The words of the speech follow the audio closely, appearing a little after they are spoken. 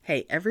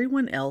Hey,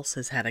 everyone else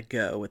has had a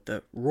go at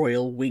the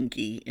Royal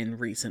Winky in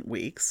recent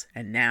weeks,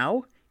 and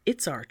now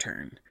it's our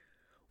turn.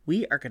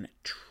 We are going to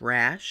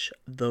trash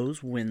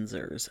those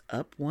Windsors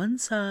up one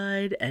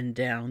side and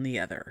down the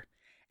other.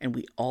 And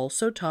we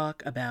also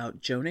talk about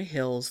Jonah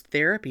Hill's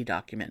therapy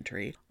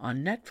documentary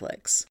on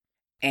Netflix.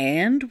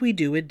 And we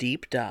do a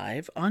deep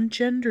dive on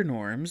gender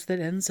norms that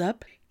ends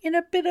up in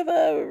a bit of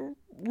a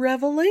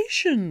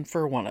revelation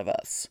for one of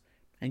us.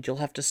 And you'll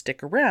have to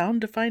stick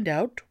around to find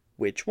out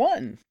which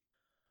one.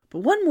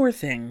 But one more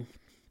thing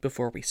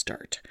before we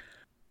start.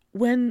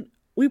 When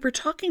we were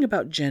talking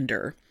about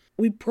gender,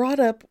 we brought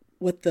up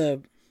what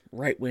the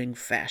right-wing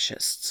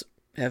fascists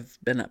have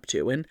been up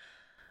to, and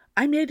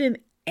I made an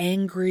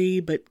angry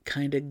but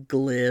kind of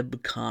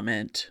glib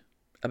comment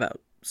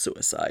about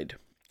suicide.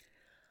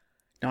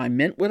 Now, I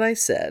meant what I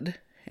said,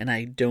 and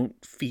I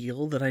don't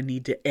feel that I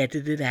need to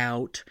edit it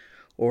out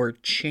or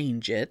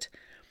change it,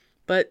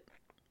 but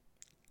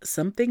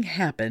something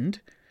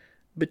happened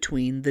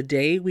between the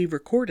day we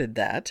recorded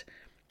that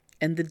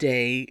and the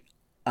day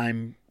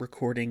I'm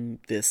recording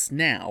this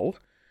now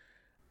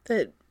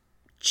that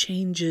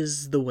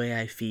changes the way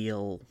I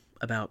feel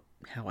about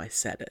how I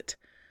said it.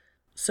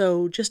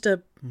 So just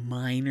a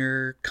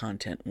minor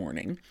content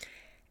warning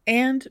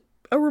and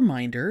a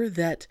reminder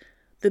that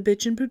the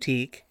Bitchin'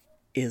 Boutique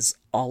is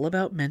all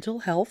about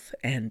mental health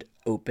and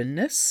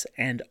openness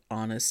and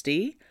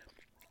honesty.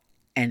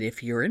 And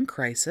if you're in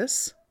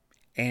crisis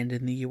and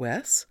in the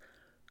US,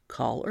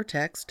 call or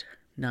text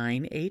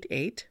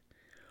 988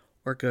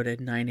 or go to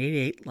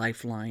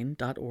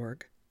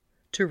 988lifeline.org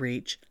to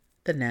reach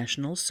the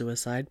National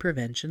Suicide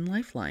Prevention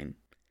Lifeline.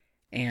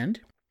 And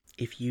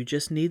if you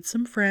just need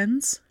some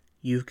friends,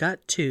 you've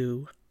got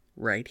two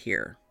right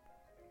here.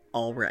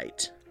 All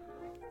right,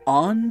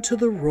 on to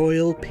the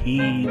royal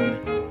peen.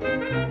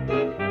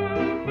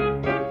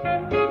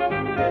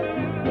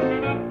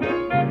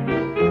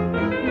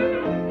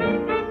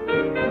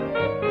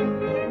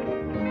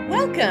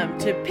 Welcome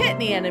to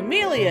Pitney and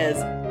Amelia's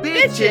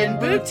Bitchin'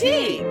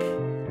 Boutique.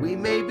 We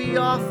may be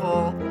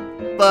awful,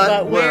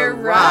 but we're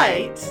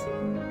right.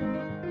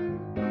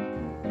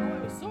 I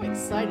was so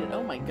excited.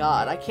 Oh my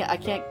god. I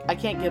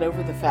can't get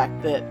over the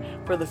fact that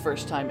for the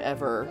first time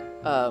ever,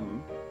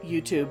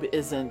 YouTube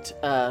isn't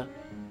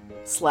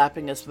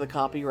slapping us with a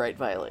copyright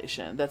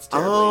violation. That's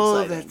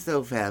terribly exciting. That's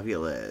so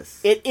fabulous.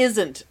 It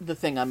isn't the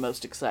thing I'm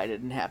most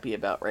excited and happy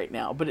about right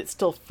now, but it's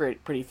still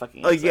pretty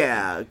fucking exciting. Oh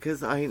yeah,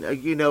 because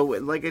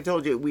like I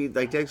told you, we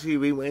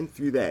went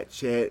through that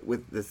shit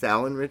with the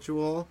Samhain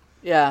ritual.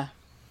 Yeah.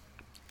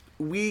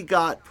 We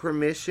got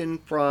permission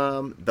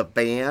from the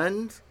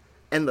band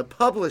and the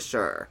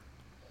publisher.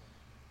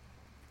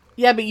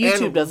 Yeah, but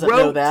YouTube doesn't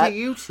know that. To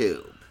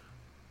YouTube.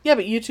 Yeah,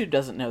 but YouTube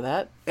doesn't know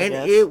that. And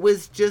it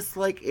was just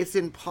like, it's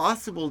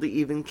impossible to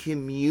even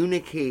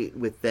communicate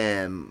with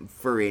them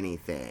for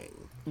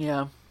anything.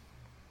 Yeah.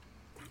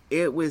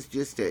 It was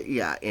just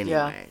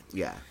anyway.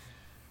 Yeah.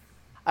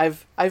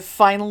 I've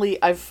finally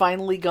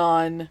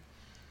gone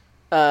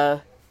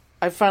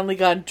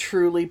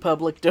truly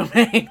public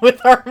domain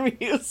with our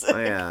music.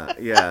 Oh,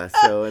 yeah.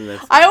 So, and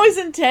that's... I always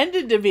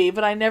intended to be,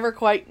 but I never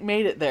quite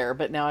made it there.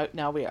 But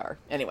now we are.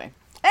 Anyway.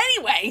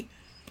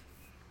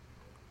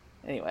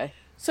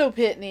 So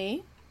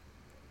Pitney,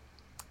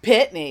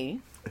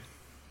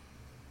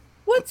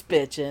 what's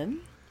bitchin'?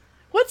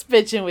 What's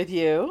bitchin' with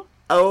you?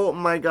 Oh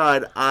my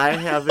god, I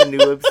have a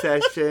new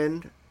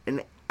obsession,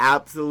 an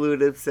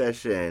absolute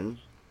obsession.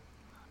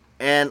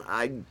 And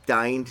I'm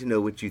dying to know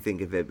what you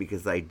think of it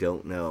because I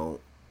don't know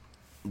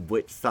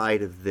which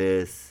side of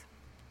this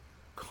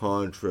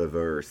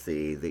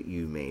controversy that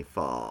you may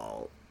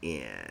fall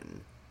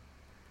in.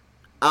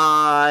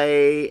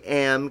 I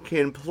am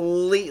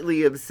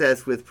completely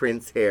obsessed with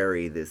Prince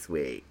Harry this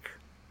week.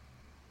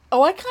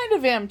 Oh, I kind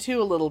of am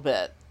too, a little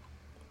bit.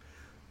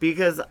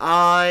 Because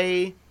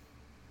and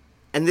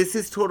this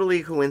is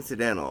totally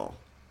coincidental,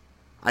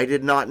 I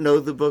did not know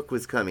the book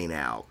was coming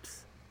out.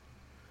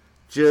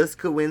 Just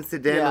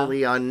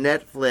coincidentally, on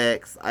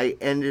Netflix, I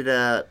ended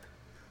up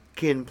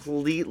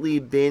completely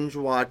binge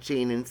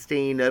watching and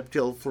staying up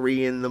till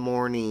 3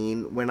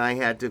 a.m. when I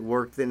had to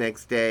work the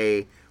next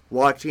day,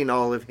 watching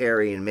all of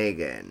Harry and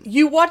Meghan.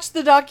 You watched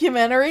the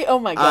documentary? Oh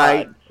my god.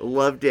 I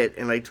loved it,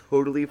 and I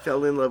totally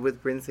fell in love with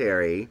Prince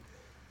Harry.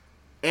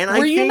 And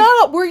were you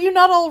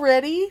not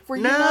already?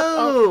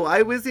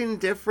 I was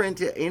indifferent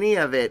to any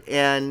of it,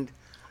 and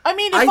I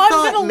mean, if I I'm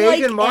thought gonna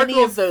Meghan like Markle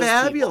any of those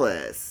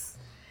fabulous.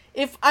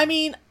 I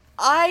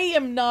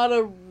am not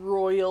a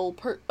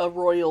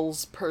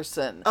royals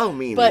person. Oh,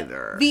 me but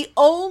neither. The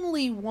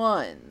only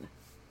one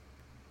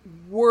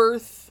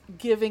worth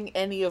giving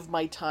any of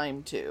my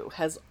time to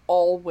has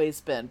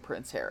always been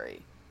Prince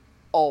Harry.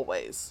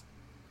 Always.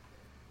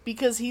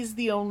 Because he's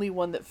the only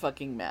one that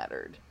fucking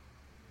mattered.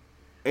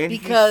 And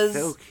because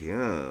he's so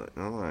cute.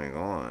 Oh my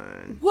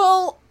god.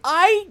 Well,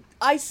 I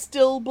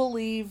still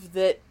believe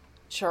that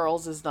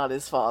Charles is not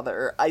his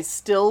father. I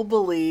still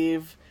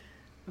believe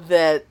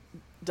that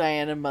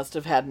Diana must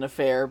have had an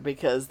affair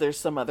because there's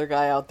some other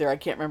guy out there, I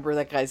can't remember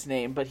that guy's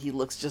name, but he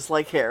looks just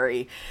like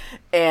Harry.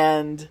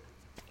 And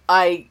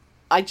I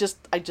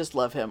just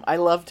love him. I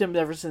loved him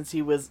ever since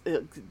he was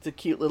the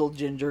cute little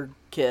ginger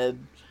kid.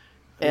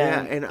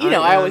 And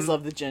I always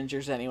love the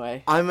gingers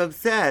anyway. I'm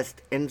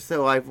obsessed. And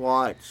so I've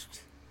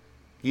watched,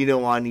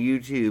 on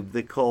YouTube,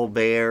 the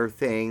Colbert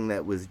thing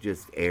that was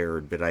just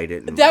aired, but I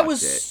didn't That watch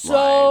was it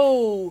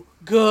so live.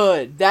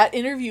 good. That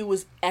interview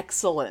was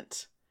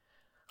excellent.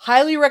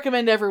 Highly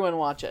recommend everyone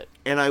watch it.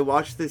 And I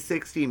watched the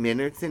 60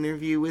 Minutes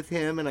interview with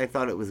him, and I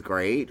thought it was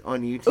great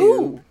on YouTube.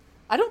 Ooh,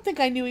 I don't think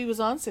I knew he was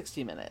on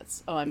 60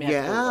 Minutes. Oh, I mean,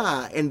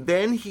 yeah, and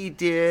then he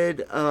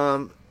did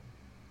an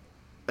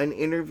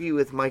interview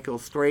with Michael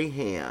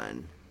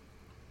Strahan.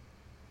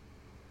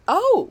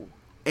 Oh.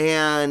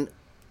 And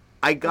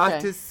I got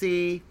to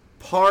see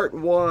part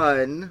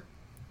 1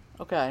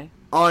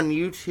 on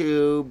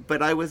YouTube,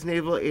 but I wasn't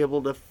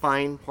able to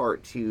find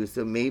part 2,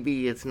 so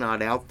maybe it's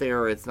not out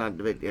there, or it's not,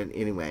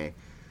 anyway.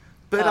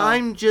 But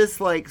I'm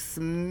just,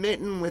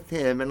 smitten with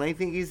him, and I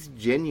think he's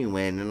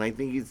genuine, and I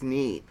think he's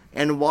neat.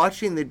 And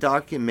watching the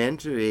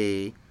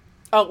documentary...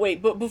 Oh,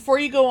 wait, but before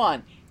you go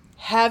on,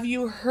 have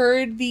you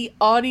heard the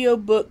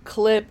audiobook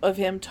clip of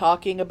him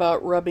talking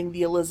about rubbing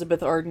the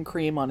Elizabeth Arden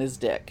cream on his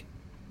dick?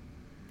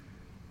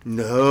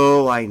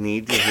 No, I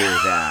need to hear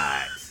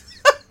that.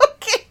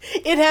 Okay,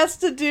 it has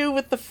to do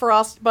with the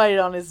frostbite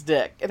on his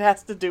dick. It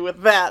has to do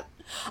with that.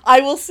 I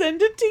will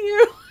send it to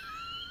you.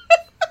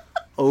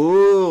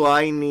 Oh,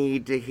 I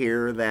need to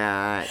hear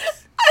that.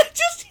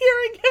 Just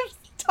hearing him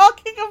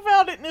talking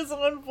about it in his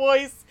own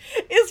voice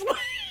is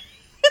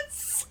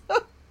it's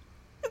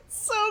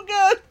so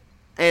good.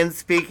 And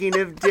speaking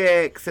of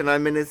dicks, and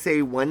I'm going to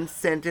say one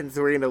sentence,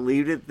 we're going to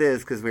leave it at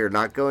this because we're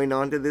not going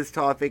on to this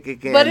topic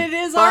again. But it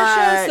is our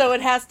show, so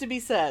it has to be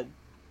said.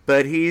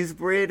 But he's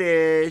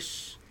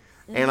British,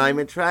 and I'm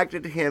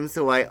attracted to him,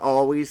 so I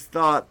always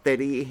thought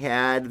that he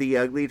had the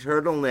ugly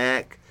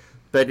turtleneck.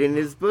 But in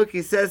his book,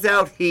 he says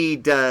out he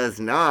does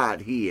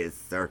not. He is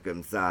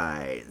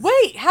circumcised.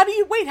 Wait, how do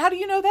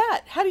you know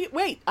that?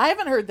 I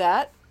haven't heard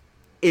that.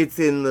 It's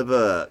in the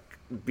book.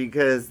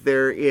 Because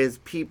there is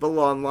people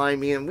online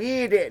being,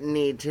 we didn't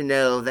need to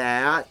know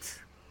that.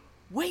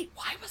 Wait,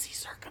 why was he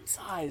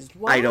circumcised?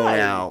 Why? I don't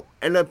know.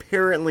 And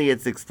apparently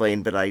it's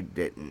explained, but I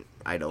didn't.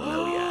 I don't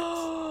know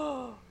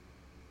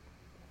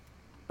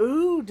yet.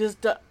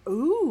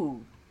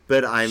 Ooh.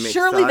 But I'm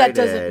Surely excited. That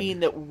doesn't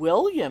mean that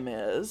William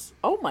is.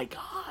 Oh my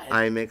God.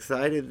 I'm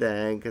excited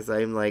then, because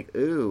I'm like,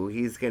 ooh,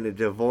 he's going to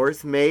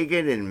divorce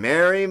Meghan and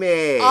marry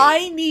me.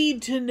 I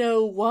need to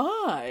know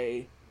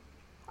why.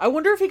 I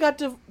wonder if he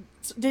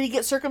did he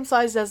get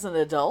circumcised as an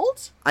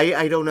adult?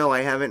 I don't know.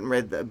 I haven't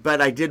read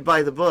but I did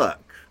buy the book.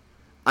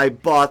 I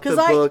bought the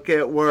book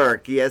at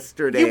work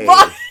yesterday. You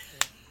bought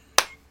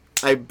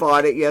I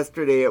bought it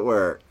yesterday at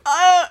work.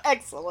 Oh,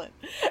 excellent.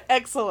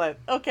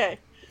 Okay.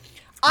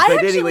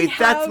 But anyway,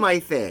 that's my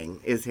thing,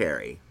 is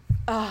Harry.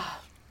 Like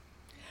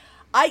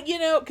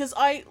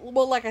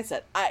I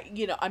said,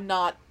 I'm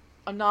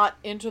not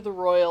into the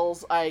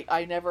royals.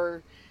 I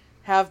never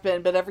have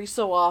been, but every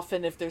so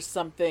often, if there's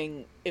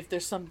something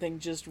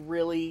just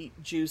really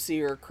juicy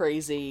or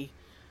crazy,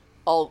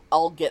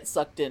 I'll get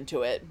sucked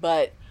into it.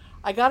 But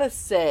I gotta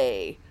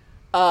say,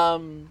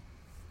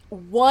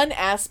 one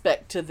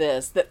aspect to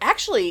this that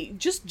actually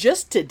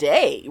just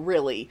today,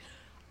 really,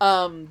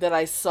 that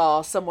I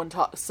saw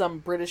some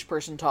British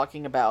person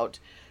talking about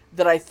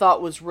that I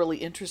thought was really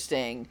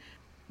interesting,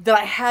 that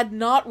I had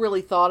not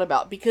really thought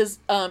about, because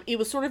it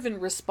was sort of in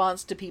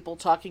response to people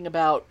talking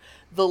about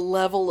the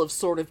level of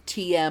sort of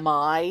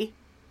TMI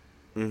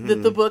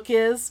that the book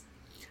is.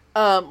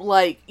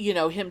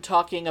 Him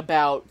talking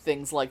about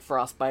things like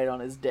frostbite on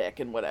his dick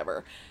and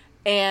whatever.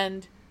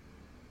 And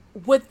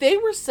what they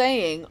were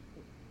saying,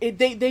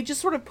 they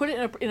just sort of put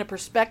it in a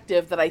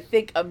perspective that I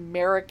think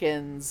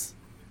Americans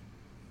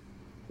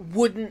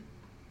wouldn't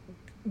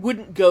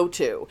go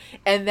to.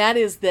 And that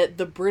is that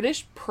the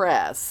British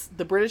press,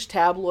 the British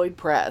tabloid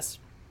press,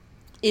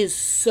 is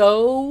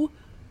so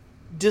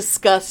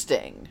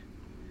disgusting.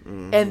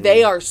 Mm-hmm. And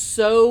they are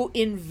so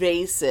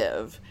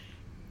invasive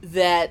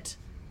that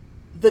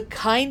the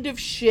kind of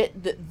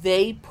shit that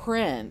they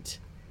print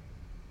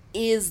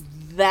is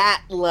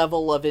that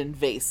level of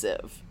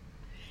invasive.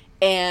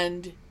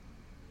 And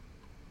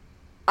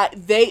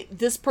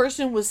this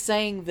person was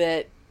saying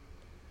that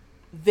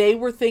they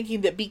were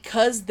thinking that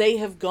because they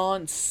have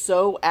gone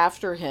so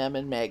after him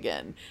and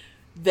Meghan,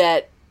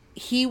 that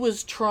he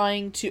was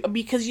trying to,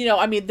 because,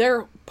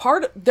 their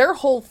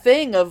whole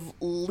thing of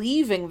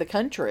leaving the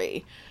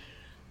country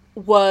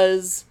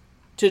was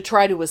to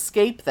try to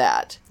escape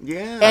that.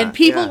 Yeah. And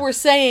people were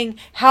saying,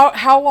 how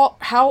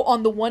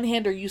on the one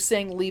hand are you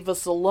saying leave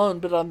us alone,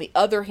 but on the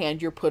other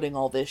hand you're putting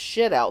all this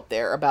shit out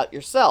there about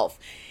yourself?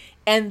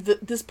 And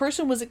this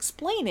person was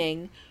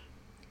explaining,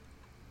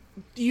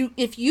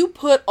 if you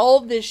put all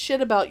this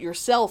shit about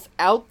yourself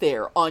out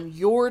there on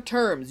your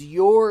terms,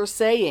 you're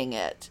saying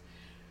it,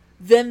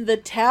 then the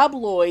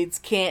tabloids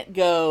can't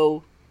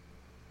go,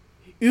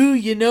 ooh,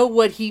 you know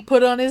what he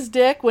put on his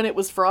dick when it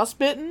was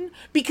frostbitten?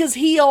 Because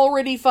he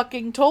already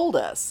fucking told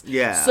us.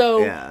 Yeah.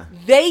 So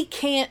they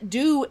can't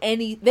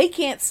they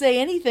can't say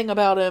anything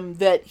about him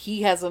that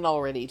he hasn't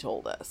already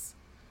told us.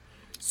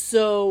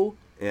 So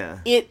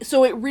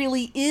it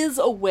really is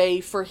a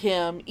way for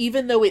him,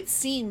 even though it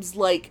seems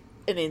like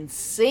an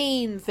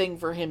insane thing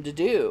for him to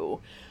do,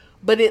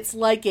 but it's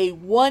like a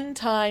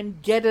one-time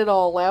get it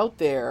all out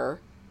there,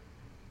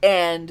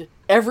 and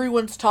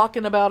everyone's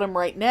talking about him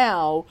right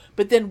now,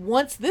 but then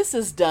once this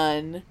is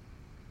done,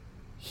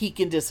 he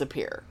can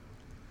disappear.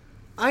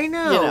 I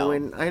know, You know.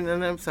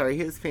 and I'm sorry,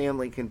 his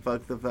family can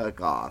fuck the fuck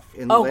off.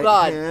 And Oh,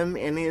 God. him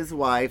and his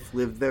wife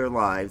live their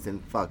lives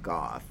and fuck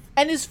off.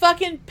 And his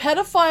fucking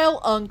pedophile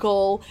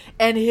uncle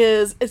and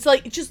it's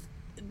like, just,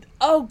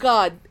 oh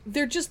God,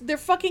 they're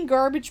fucking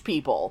garbage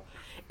people.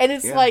 And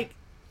it's like,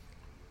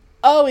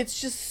 oh, it's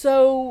just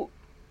so,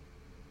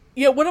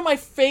 one of my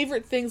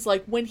favorite things,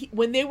 like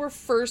when they were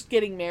first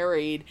getting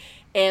married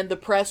and the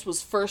press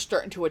was first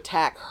starting to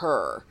attack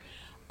her,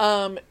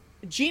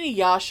 Gina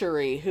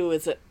Yashari, who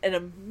is an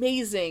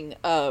amazing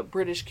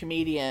British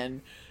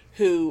comedian,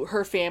 who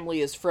her family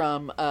is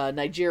from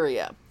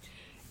Nigeria,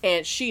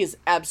 and she is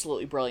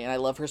absolutely brilliant. I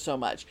love her so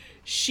much.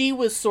 She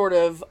was sort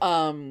of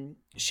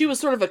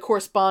a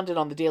correspondent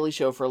on The Daily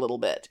Show for a little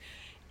bit,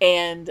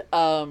 and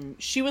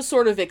she was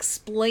sort of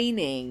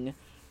explaining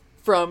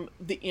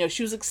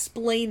she was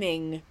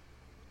explaining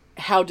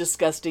how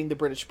disgusting the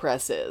British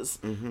press is,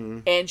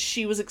 and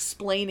she was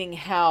explaining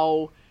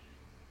how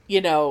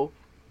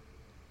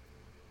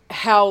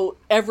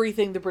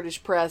everything the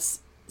British press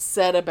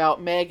said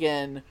about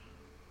Meghan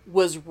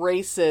was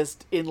racist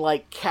in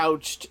like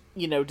couched,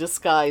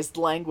 disguised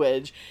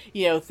language,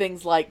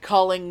 things like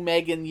calling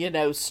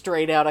Meghan,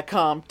 straight out of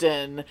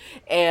Compton,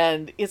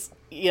 and it's,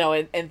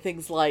 and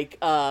things like,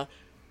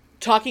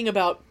 talking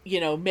about,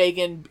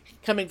 Meghan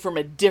coming from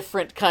a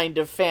different kind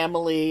of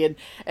family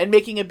and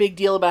making a big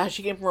deal about how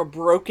she came from a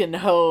broken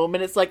home.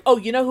 And it's like, oh,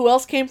 you know who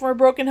else came from a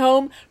broken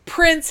home?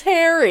 Prince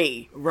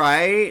Harry.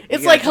 Right?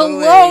 It's like,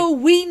 totally. hello,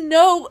 we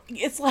know.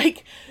 It's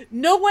like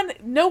no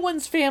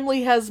one's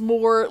family has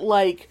more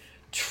like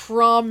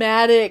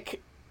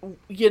traumatic,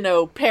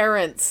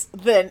 parents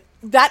than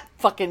that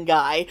fucking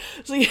guy.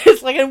 So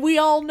it's like, and we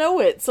all know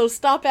it. So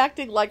stop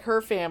acting like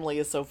her family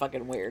is so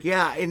fucking weird.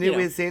 Yeah, and it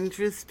was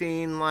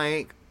interesting,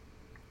 like,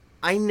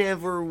 I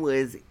never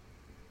was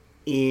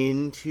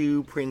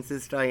into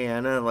Princess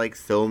Diana, like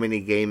so many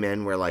gay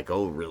men were like,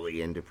 oh,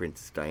 really into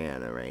Princess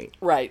Diana, right?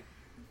 Right.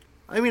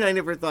 I mean, I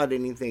never thought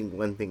anything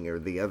one thing or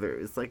the other.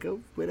 It's like, oh,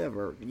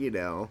 whatever,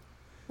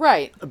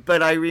 Right.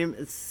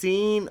 But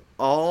seeing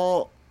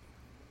all,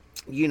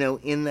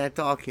 in that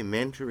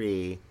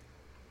documentary,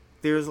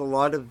 there's a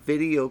lot of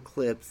video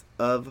clips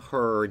of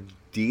her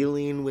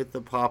dealing with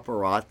the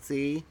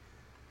paparazzi.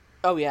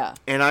 Oh, yeah.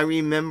 And I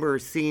remember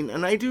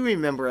and I do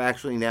remember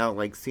actually now,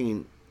 like,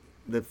 seeing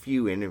the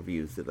few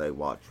interviews that I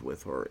watched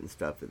with her and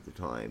stuff at the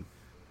time,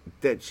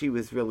 that she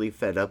was really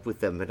fed up with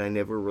them, but I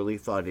never really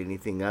thought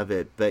anything of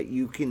it. But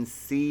you can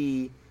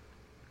see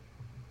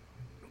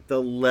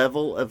the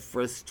level of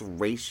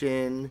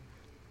frustration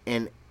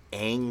and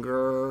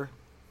anger.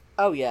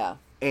 Oh, yeah.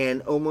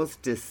 And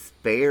almost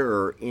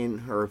despair in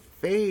her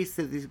face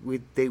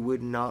that they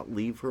would not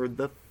leave her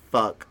the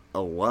fuck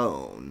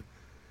alone.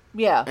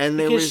 Yeah, and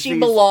because she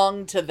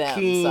belonged to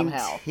them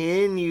somehow.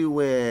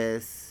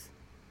 Continuous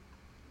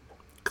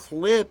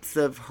clips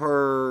of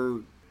her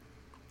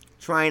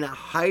trying to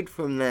hide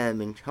from them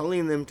and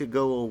telling them to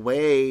go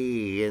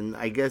away, and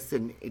I guess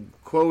an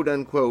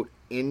quote-unquote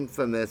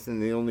infamous,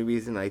 and the only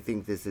reason I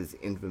think this is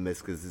infamous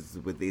because this is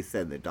what they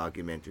said in the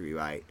documentary,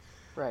 right?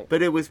 Right.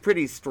 But it was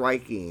pretty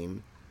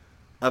striking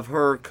of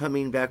her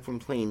coming back from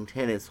playing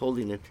tennis,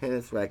 holding a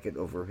tennis racket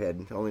over her head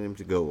and telling him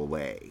to go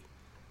away.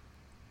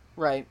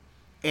 Right.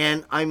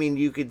 And, I mean,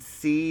 you could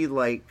see,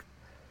 like,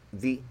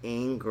 the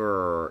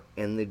anger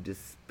and the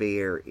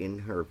despair in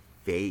her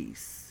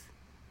face.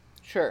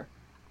 Sure.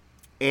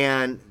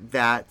 And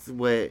that's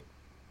what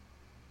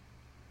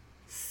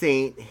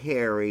Saint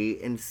Harry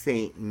and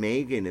Saint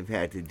Meghan have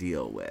had to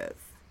deal with.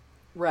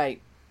 Right.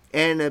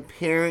 And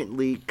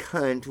apparently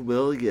cunt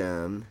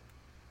William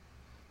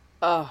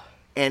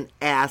and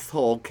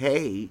asshole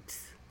Kate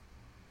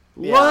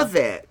love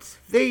it.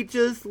 They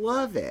just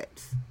love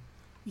it.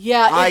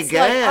 Yeah, I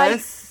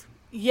guess.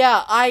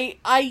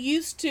 I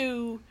used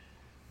to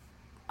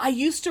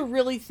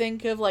really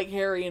think of like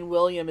Harry and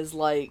William as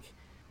like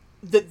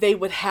that they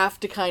would have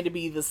to kind of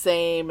be the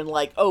same, and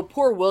like, oh,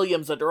 poor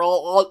William's under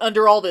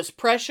all this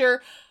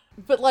pressure,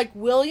 but like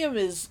William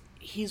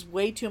he's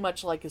way too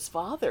much like his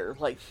father.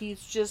 Like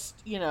he's just,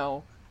 he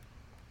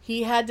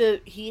got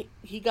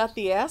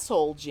the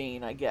asshole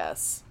gene, I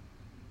guess.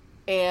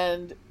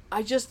 And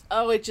it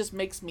just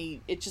makes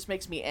me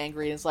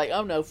angry. And it's like,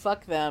 oh no,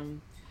 fuck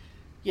them.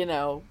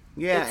 Yeah,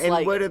 and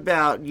like, what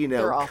about,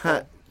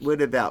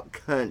 what about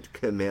cunt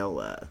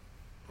Camilla?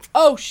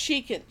 Oh,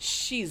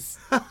 she's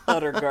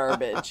utter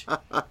garbage.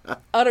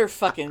 Utter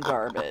fucking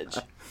garbage.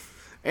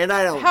 And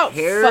I don't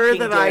care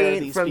that I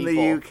ain't from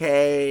the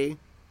UK.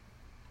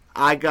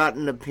 I got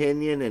an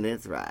opinion and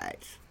it's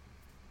right.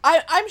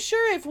 I'm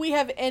sure if we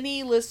have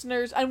any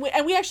listeners, and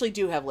we actually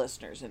do have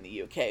listeners in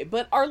the UK,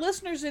 but our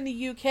listeners in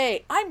the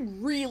UK,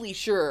 I'm really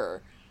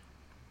sure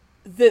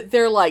that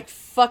they're like,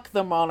 fuck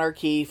the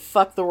monarchy,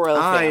 fuck the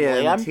royal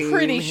family. I'm Team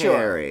pretty sure.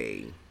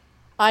 Harry.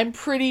 I'm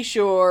pretty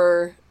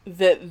sure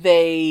that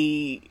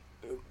they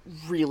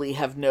really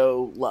have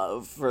no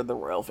love for the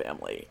royal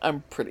family.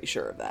 I'm pretty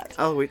sure of that.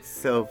 Oh, it's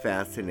so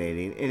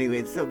fascinating.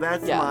 Anyway, so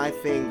that's my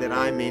thing that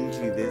I'm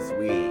into this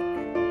week.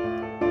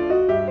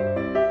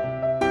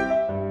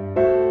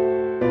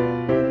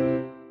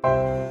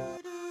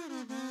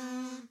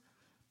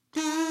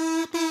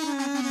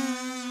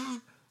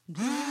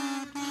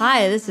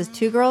 Hi, this is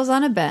Two Girls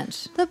on a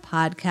Bench, the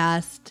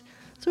podcast.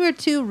 So we're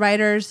two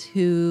writers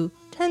who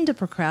tend to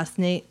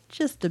procrastinate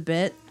just a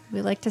bit.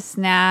 We like to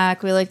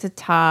snack, we like to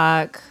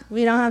talk.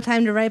 We don't have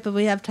time to write, but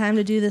we have time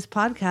to do this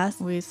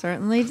podcast. We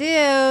certainly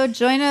do.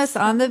 Join us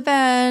on the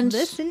bench.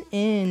 Listen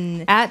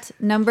in. At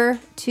number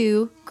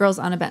 2 Girls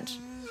on a Bench.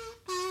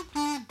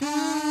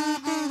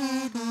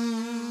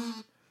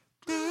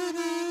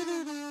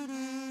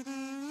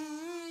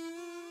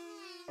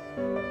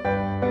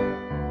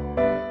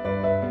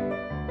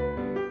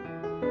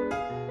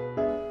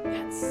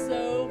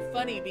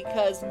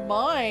 Because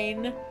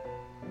mine,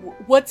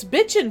 what's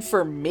bitchin'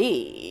 for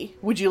me?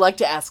 Would you like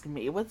to ask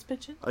me what's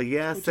bitchin'? Oh,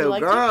 yeah. So,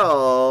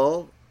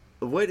 girl,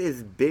 what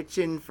is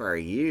bitchin' for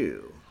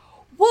you?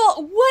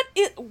 Well,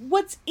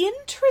 what's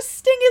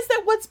interesting is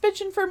that what's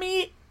bitchin' for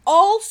me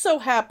also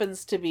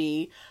happens to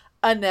be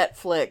a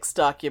Netflix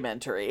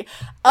documentary.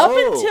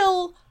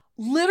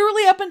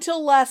 Literally up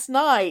until last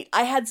night,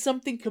 I had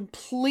something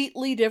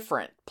completely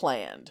different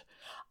planned.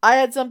 I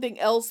had something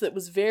else that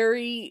was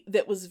very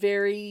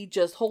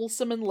just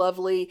wholesome and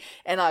lovely,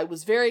 and I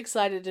was very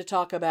excited to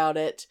talk about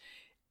it.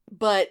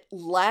 But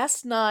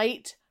last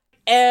night,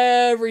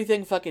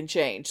 everything fucking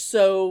changed.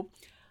 So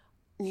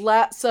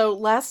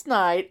last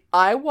night,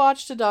 I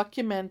watched a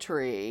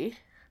documentary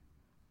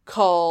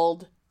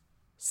called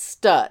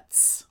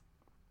Stutz.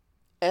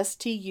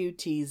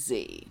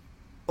 Stutz.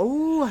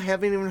 Oh, I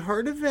haven't even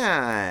heard of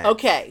that.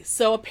 Okay,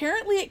 so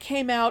apparently it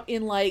came out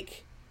in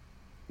like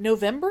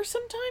November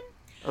sometime.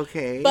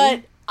 Okay.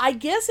 But I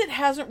guess it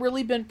hasn't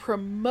really been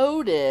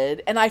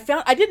promoted, and I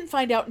didn't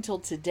find out until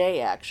today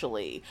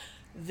actually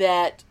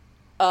that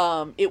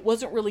it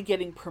wasn't really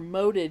getting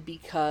promoted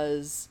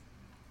because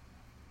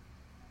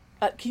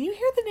can you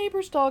hear the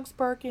neighbor's dogs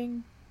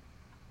barking?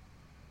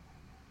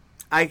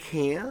 I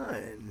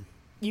can.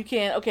 You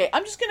can. Okay,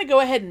 I'm just going to go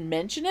ahead and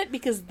mention it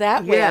because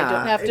that way I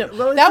don't have to.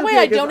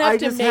 I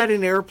just had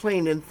an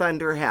airplane and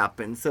thunder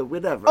happen, so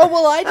whatever. Oh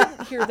well, I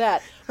didn't hear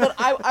that, but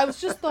I was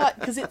just thought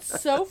because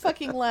it's so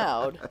fucking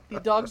loud.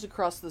 The dogs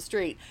across the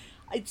street,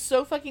 it's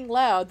so fucking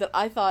loud that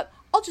I thought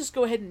I'll just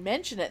go ahead and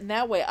mention it, and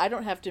that way I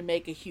don't have to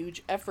make a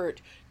huge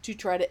effort to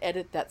try to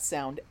edit that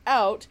sound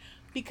out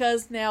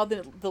because now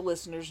the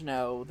listeners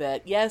know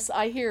that yes,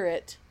 I hear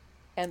it,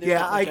 and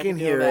I can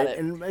hear it.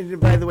 And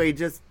by the way,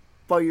 just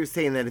while you're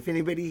saying that, if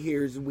anybody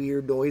hears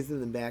weird noise in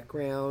the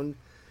background,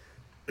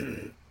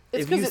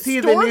 if you see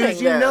the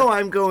news, you know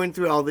I'm going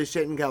through all this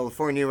shit in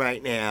California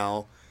right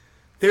now.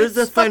 There's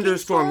a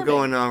thunderstorm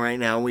going on right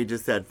now. We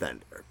just said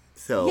thunder.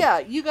 So yeah,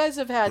 you guys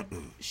have had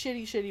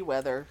shitty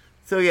weather.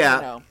 So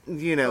yeah,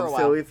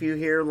 so if you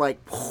hear like,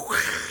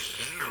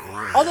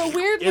 although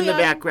weirdly in the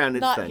background, I'm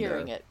it's not thunder.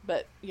 hearing it,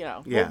 but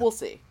we'll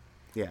see.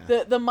 Yeah.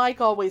 The mic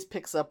always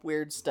picks up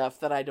weird stuff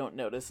that I don't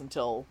notice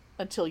until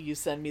you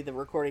send me the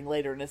recording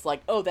later, and it's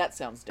like, oh, that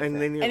sounds different.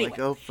 And then you're like,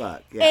 oh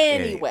fuck. Yeah,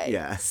 anyway,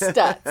 yeah.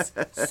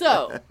 Stutz.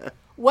 So,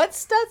 what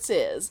Stutz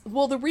is?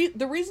 Well, the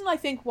reason I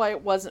think why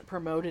it wasn't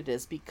promoted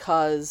is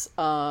because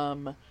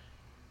Jonah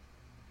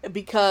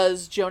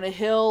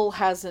Hill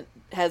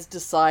has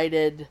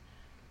decided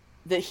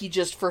that he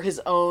just for his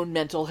own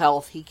mental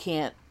health he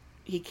can't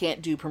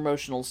do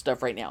promotional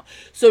stuff right now.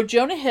 So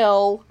Jonah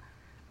Hill,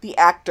 the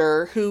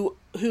actor who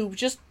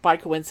just by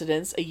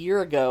coincidence a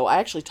year ago, I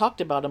actually talked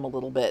about him a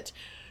little bit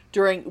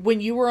when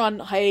you were on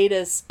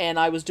hiatus and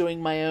I was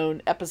doing my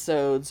own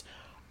episodes,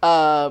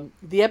 the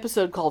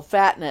episode called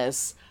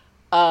Fatness,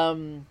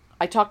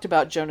 I talked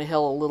about Jonah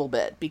Hill a little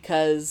bit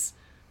because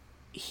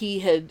he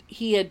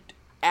had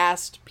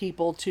asked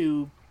people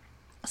to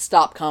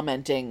stop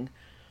commenting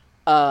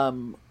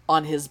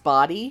on his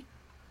body,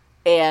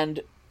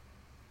 and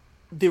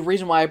the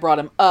reason why I brought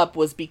him up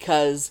was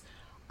because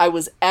I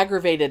was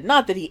aggravated,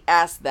 not that he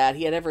asked that,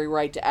 he had every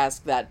right to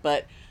ask that,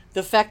 but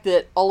the fact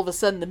that all of a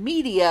sudden the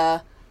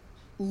media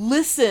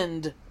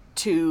listened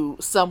to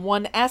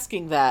someone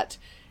asking that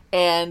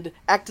and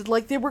acted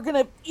like they were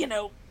gonna,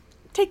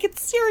 take it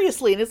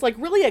seriously. And it's like,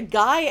 really, a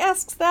guy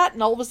asks that?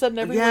 And all of a sudden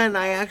everyone... Yeah, and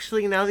I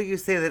actually, now that you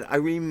say that, I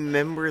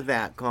remember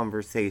that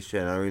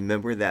conversation. I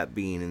remember that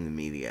being in the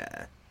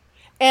media.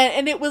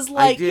 And it was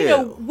like,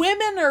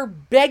 women are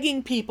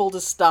begging people to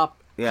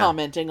stop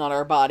commenting on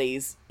our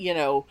bodies,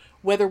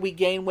 whether we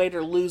gain weight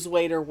or lose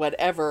weight or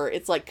whatever.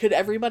 It's like, could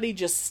everybody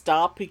just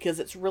stop because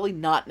it's really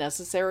not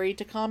necessary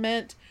to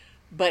comment?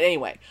 But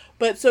anyway,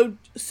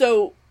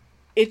 so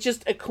it's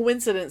just a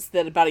coincidence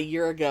that about a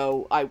year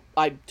ago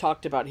I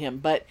talked about him,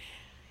 but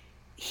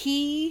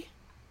he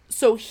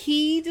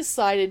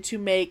decided to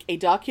make a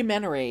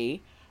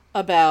documentary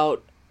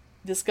about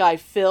this guy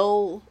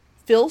Phil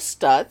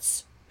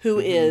Stutz, who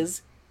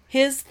is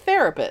his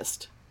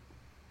therapist.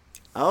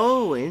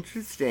 Oh,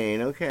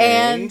 interesting. Okay.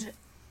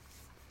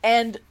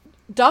 And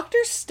Dr.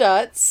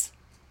 Stutz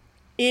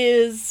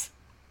is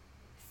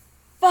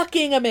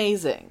fucking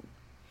amazing.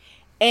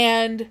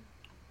 And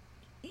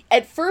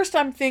at first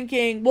I'm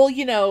thinking,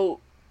 well,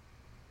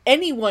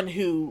 anyone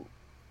who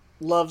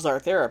loves our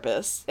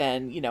therapist,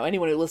 and,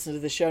 anyone who listens to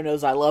the show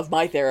knows I love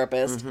my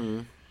therapist.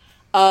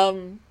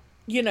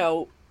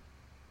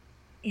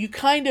 You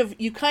kind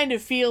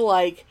of feel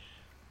like,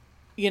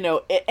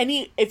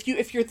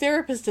 if your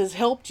therapist has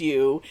helped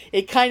you,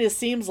 it kind of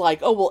seems like,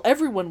 oh, well,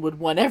 everyone would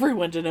want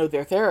everyone to know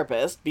their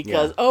therapist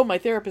because, oh, my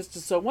therapist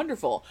is so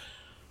wonderful.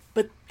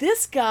 But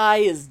this guy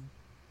is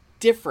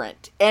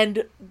different.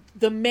 And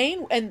the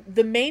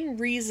main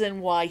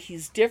reason why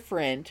he's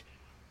different,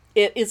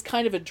 it is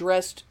kind of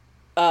addressed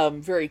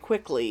very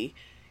quickly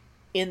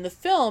in the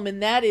film,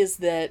 and that is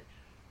that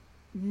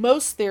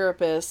most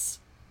therapists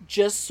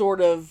just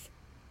sort of,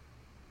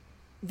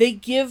 they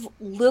give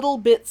little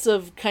bits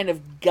of kind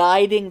of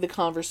guiding the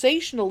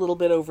conversation a little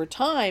bit over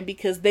time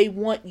because they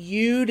want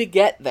you to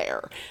get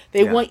there.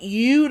 They want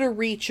you to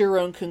reach your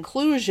own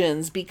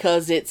conclusions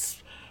because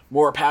it's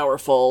more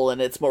powerful and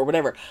it's more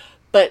whatever.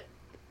 But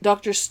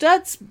Dr.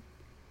 Stutz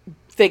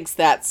thinks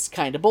that's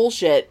kind of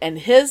bullshit, and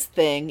his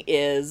thing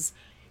is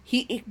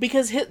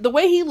the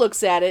way he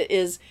looks at it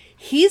is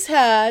he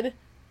had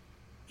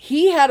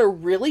a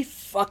really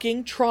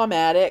fucking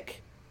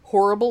traumatic,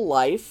 horrible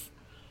life,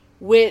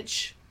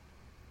 which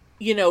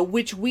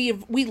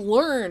we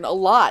learn a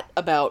lot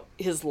about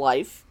his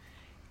life,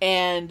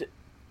 and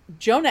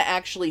Jonah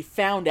actually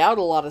found out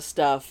a lot of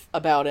stuff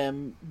about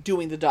him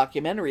doing the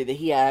documentary that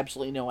he had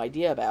absolutely no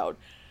idea about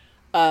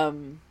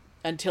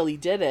until he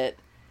did it,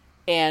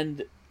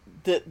 and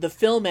the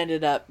film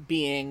ended up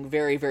being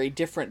very, very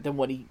different than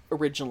what he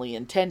originally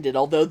intended,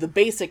 although the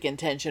basic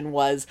intention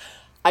was,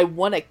 I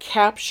want to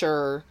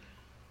capture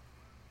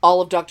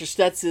all of Dr.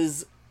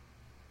 Stutz's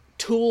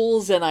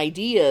tools and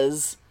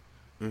ideas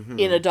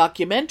in a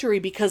documentary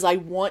because I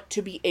want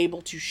to be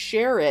able to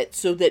share it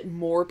so that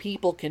more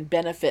people can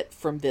benefit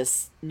from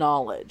this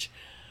knowledge.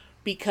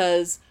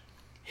 Because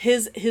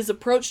his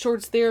approach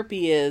towards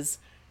therapy is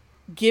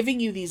giving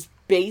you these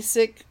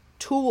basic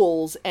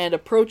tools and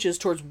approaches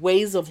towards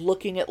ways of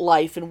looking at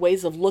life and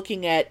ways of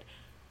looking at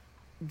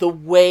the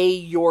way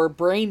your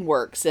brain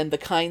works and the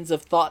kinds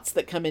of thoughts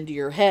that come into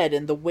your head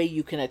and the way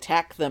you can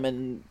attack them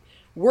and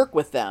work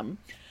with them.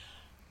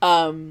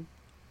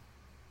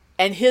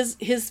 And his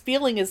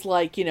feeling is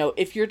like,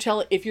 if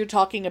you're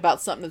talking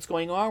about something that's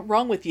going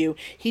wrong with you,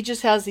 he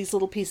just has these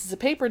little pieces of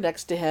paper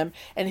next to him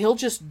and he'll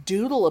just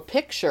doodle a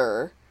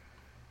picture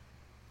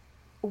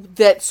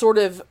that sort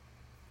of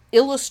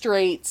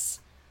illustrates,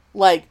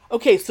 like,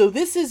 okay, so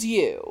this is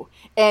you,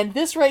 and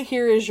this right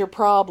here is your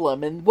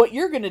problem, and what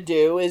you're going to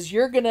do is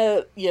you're going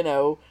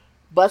to,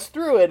 bust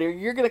through it, or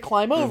you're going to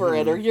climb over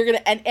it, or you're going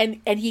to,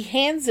 and he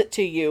hands it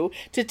to you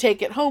to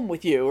take it home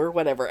with you, or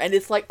whatever, and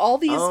it's like all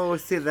these... Oh,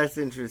 see, that's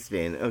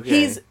interesting.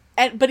 Okay.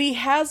 But he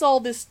has all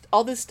this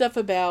stuff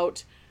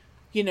about,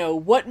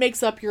 what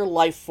makes up your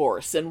life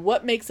force, and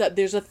what makes up...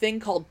 There's a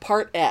thing called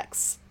Part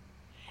X.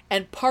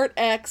 And Part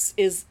X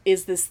is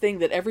this thing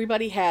that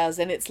everybody has,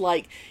 and it's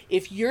like,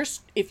 if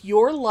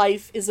your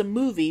life is a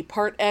movie,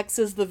 Part X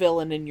is the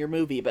villain in your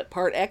movie, but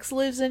Part X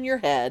lives in your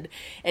head,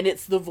 and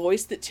it's the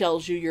voice that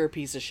tells you you're a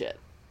piece of shit.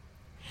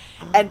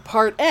 And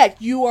Part X,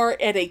 you are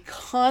at a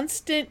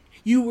constant...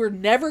 You were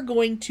never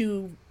going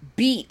to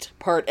beat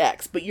Part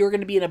X, but you're going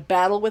to be in a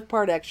battle with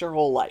Part X your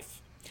whole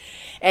life.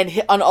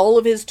 And all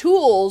of his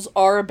tools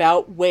are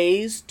about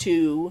ways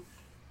to...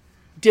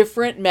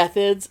 different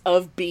methods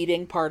of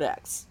beating Part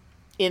X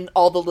in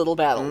all the little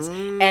battles.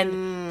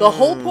 And the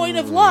whole point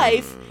of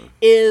life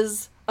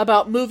is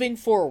about moving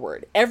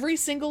forward. Every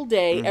single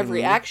day,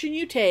 every action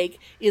you take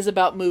is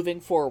about moving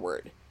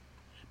forward.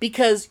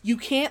 Because you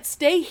can't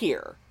stay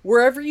here.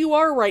 Wherever you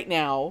are right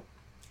now,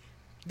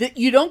 that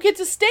you don't get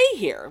to stay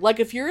here. Like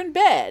if you're in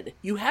bed,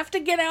 you have to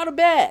get out of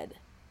bed.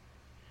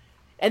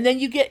 And then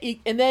you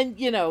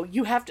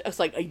have to, it's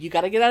like, you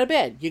got to get out of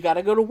bed. You got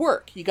to go to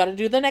work. You got to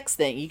do the next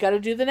thing. You got to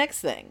do the next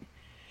thing.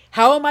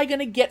 How am I going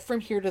to get from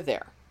here to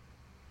there?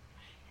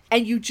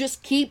 And you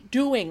just keep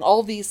doing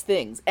all these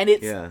things. And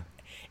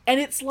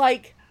it's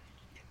like,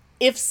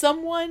 if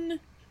someone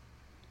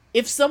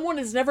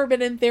has never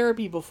been in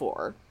therapy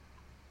before,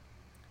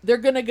 they're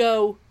going to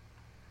go,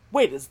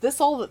 wait, is this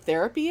all that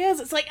therapy is?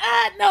 It's like,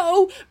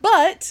 no,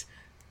 But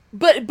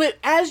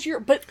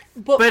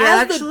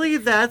actually,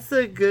 that's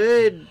a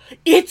good...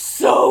 It's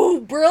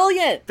so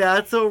brilliant!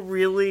 That's a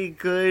really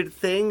good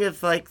thing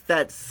if, like,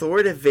 that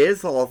sort of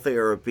is all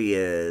therapy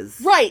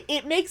is. Right,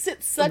 it makes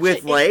it such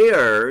With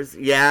layers,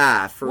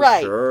 yeah, for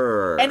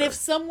sure. And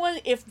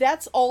if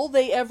that's all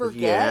they ever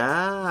get,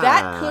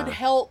 that could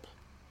help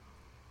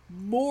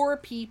more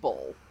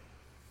people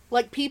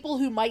like people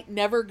who might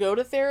never go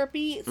to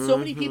therapy, so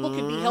many people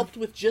can be helped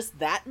with just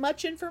that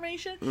much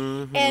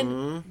information.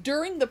 And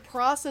during the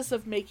process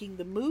of making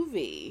the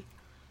movie,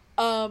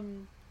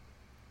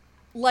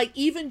 like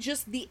even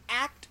just the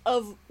act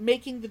of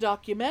making the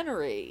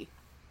documentary,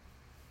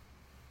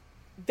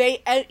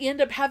 they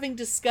end up having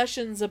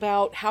discussions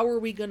about how are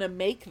we going to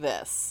make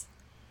this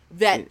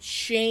that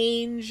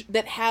change,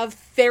 that have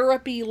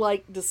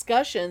therapy-like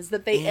discussions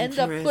that they end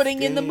up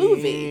putting in the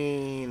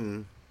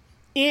movie.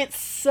 It's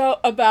so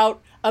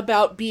about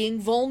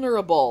being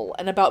vulnerable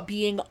and about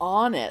being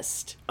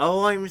honest.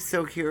 Oh, I'm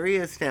so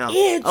curious now.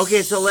 It's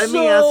okay, so let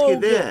me ask you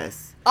good.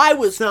 this. I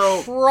was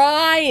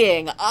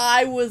crying.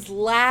 I was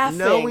laughing.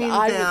 Knowing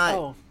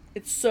that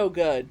it's so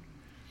good.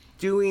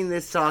 Doing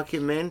this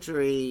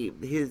documentary,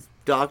 his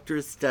Dr.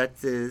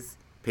 Stutz's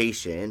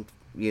patient,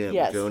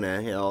 Yes.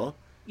 Jonah Hill,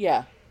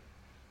 Yeah.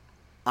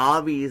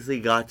 obviously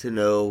got to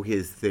know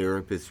his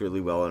therapist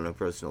really well on a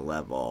personal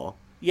level.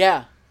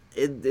 Yeah.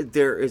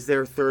 Is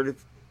their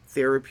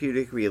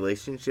therapeutic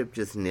relationship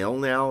just nil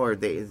now? Or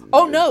they?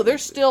 Oh no, they're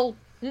still.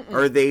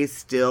 Are they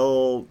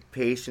still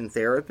patient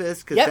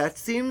therapists? Because that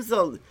seems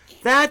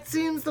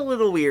a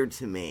little weird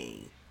to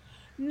me.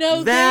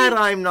 No,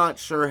 I'm not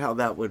sure how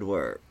that would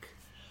work.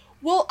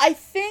 Well, I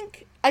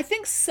think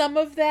some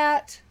of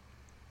that.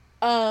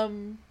 I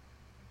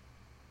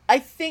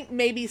think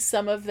maybe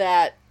some of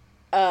that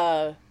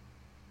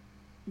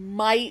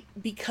might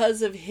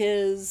because of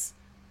his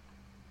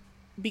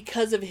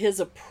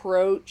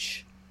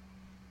approach,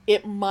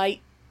 it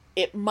might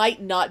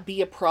not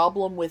be a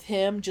problem with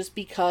him just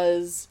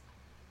because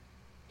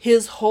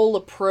his whole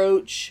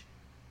approach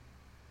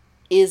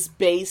is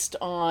based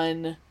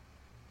on,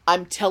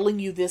 I'm telling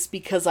you this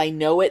because I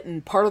know it,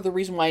 and part of the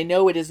reason why I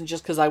know it isn't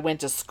just because I went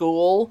to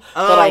school,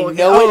 but I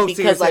know it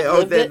because I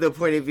lived it. The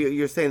point of view,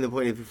 you're saying the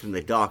point of view from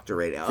the doctor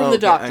right now. From the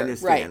doctor, I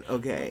understand. right.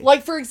 Okay.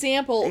 Like, for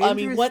example, I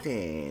mean,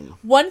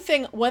 one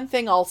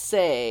thing I'll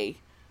say,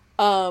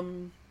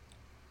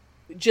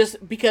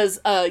 just because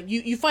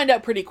you find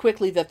out pretty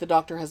quickly that the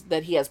doctor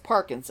he has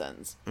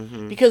Parkinson's,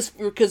 because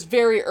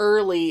very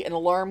early an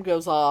alarm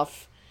goes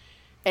off,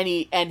 and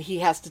he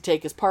has to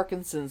take his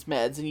Parkinson's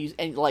meds,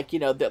 and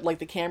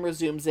the camera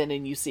zooms in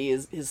and you see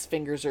his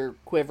fingers are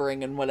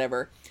quivering and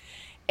whatever,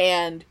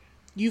 and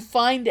you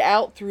find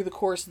out through the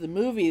course of the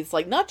movie, it's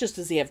like not just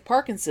does he have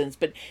Parkinson's,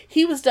 but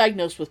he was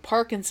diagnosed with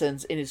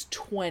Parkinson's in his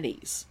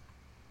 20s.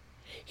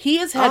 He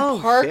has had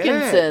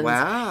Parkinson's. Shit.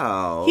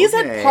 Wow. He's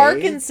had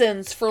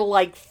Parkinson's for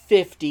like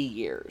 50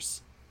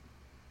 years.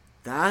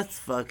 That's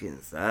fucking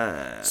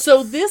sad.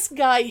 So this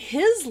guy,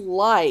 his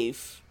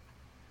life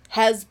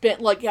has been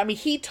like, I mean,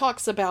 he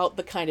talks about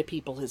the kind of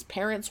people his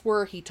parents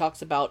were. He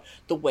talks about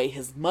the way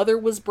his mother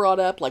was brought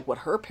up, like what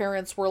her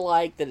parents were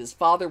like, that his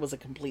father was a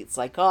complete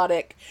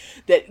psychotic,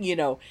 that,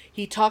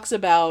 he talks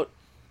about,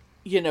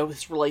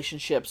 his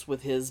relationships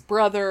with his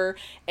brother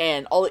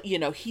and all,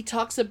 he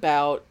talks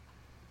about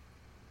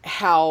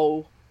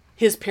how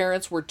his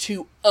parents were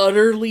two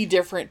utterly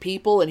different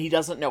people and he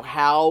doesn't know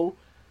how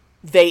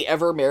they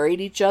ever married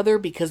each other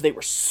because they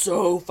were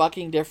so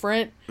fucking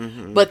different.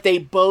 But they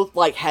both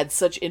had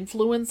such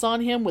influence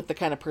on him with the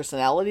kind of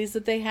personalities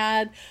that they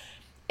had,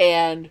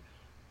 and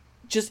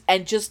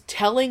just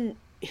telling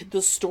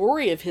the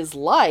story of his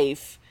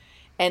life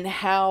and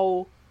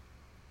how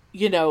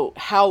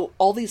how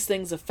all these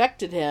things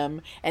affected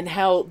him and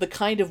how the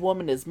kind of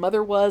woman his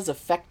mother was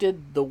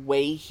affected the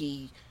way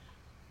he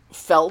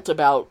felt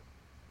about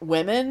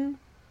women,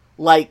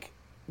 like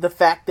the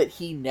fact that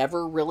he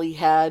never really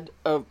had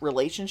a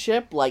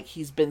relationship, like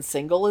he's been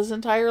single his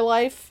entire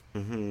life.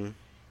 And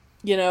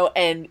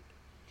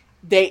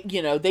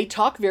they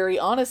talk very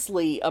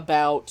honestly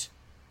about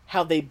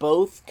how they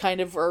both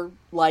kind of are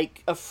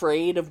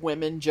afraid of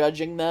women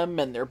judging them,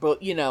 and they're both,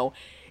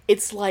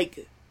 it's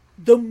like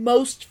the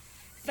most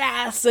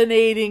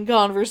fascinating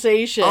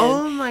conversation.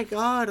 Oh my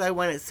god, I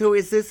want it. So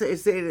is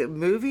it a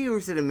movie or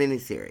is it a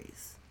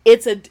miniseries?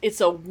 It's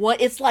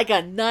like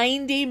a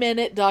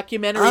 90-minute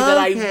documentary that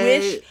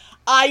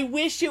I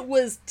wish it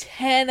was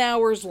 10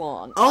 hours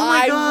long. Oh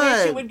my god. I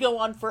wish it would go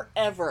on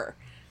forever.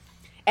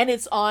 And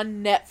it's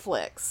on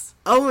Netflix.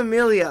 Oh,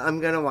 Amelia, I'm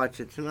going to watch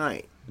it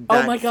tonight.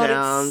 Oh my god, it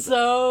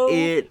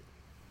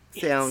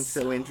sounds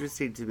so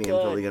interesting to me. good.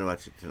 I'm totally going to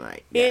watch it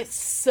tonight. Yes. It's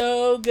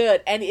so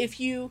good. And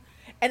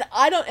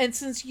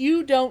since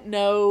you don't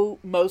know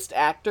most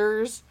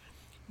actors,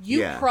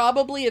 you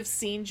probably have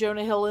seen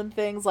Jonah Hill in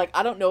things. Like,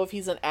 I don't know if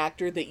he's an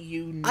actor that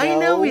you know. I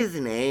know his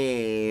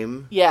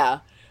name. Yeah.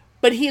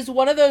 But he's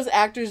one of those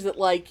actors that,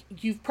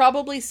 you've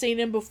probably seen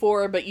him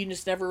before, but you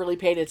just never really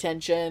paid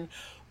attention.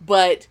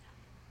 But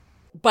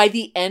by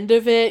the end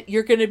of it,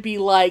 you're going to be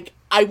like,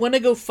 I want to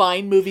go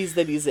find movies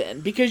that he's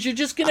in. Because you're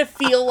just going to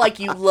feel like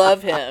you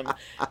love him.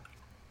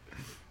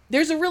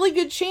 There's a really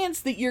good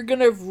chance that you're going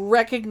to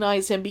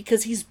recognize him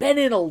because he's been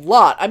in a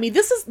lot. I mean,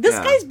 this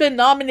guy's been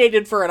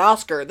nominated for an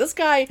Oscar. This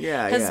guy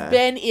has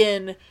been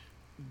in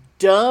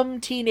dumb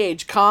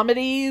teenage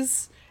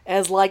comedies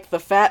as like the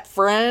fat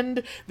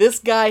friend. This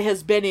guy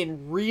has been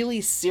in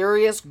really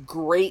serious,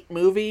 great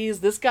movies.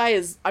 This guy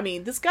has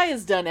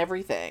done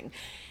everything.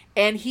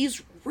 And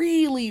he's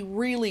really,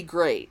 really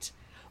great.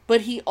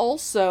 But he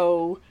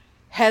also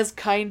has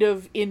kind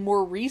of, in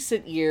more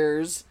recent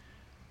years,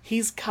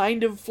 he's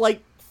kind of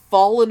like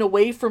fallen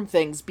away from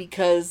things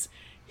because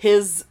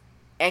his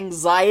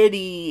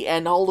anxiety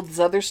and all of this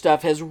other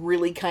stuff has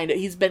really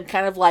he's been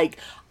kind of like,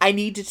 I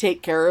need to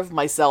take care of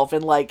myself,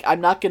 and like,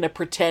 I'm not going to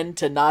pretend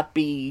to not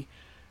be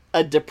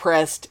a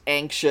depressed,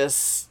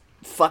 anxious,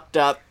 fucked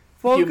up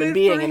human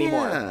being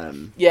anymore.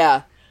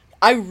 Yeah.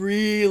 I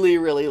really,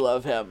 really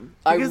love him.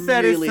 Because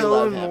that is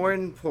so more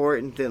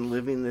important than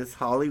living this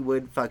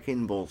Hollywood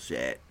fucking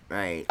bullshit,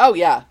 right? Oh,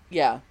 yeah,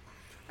 yeah.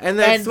 And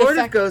that sort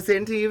of goes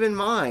into even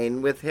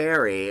mine with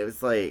Harry. It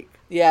was like...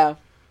 Yeah.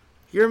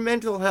 Your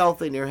mental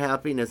health and your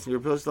happiness and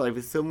your personal life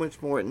is so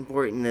much more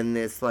important than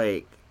this,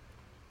 like,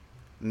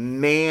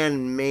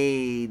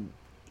 man-made,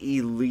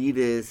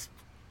 elitist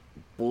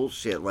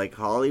bullshit like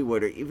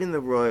Hollywood, or even the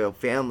royal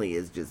family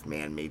is just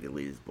man-made,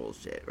 elitist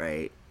bullshit,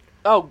 right?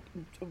 Oh,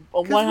 100%.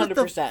 What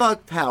the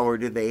fuck power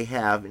do they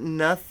have?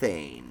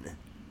 Nothing.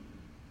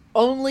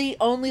 Only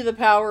the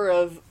power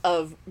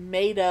of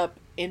made-up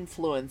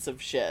influence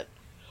of shit.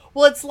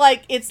 Well, it's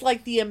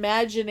like the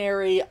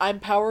imaginary, I'm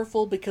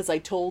powerful because I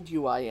told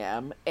you I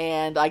am,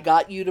 and I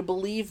got you to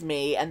believe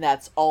me, and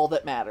that's all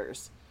that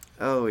matters.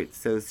 Oh, it's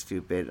so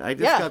stupid. I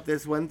just got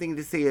this one thing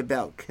to say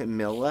about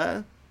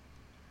Camilla.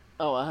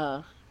 Oh,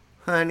 uh-huh.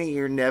 Honey,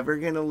 you're never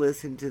gonna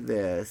listen to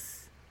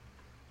this,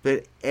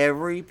 but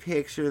every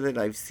picture that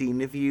I've seen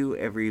of you,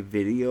 every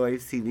video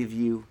I've seen of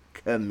you,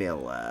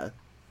 Camilla,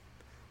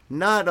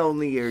 not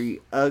only are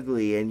you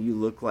ugly and you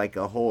look like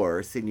a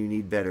horse and you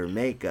need better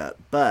makeup,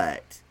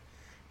 but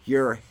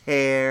your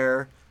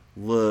hair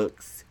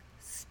looks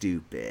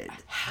stupid.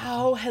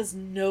 How has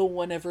no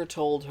one ever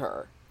told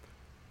her?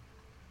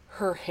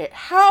 Her hair.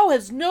 How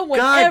has no one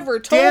ever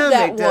told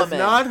that woman? Does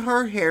not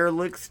her hair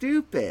look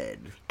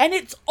stupid? And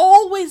it's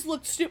always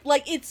looked stupid.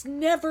 Like, it's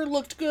never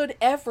looked good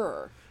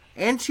ever.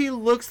 And she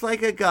looks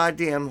like a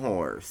goddamn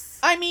horse.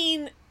 I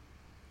mean,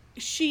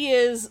 she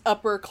is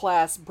upper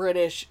class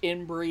British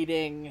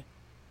inbreeding,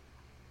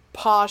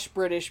 posh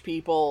British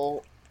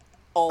people.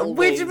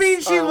 Always which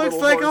means she looks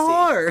like horsey. A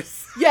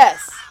horse.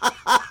 Yes.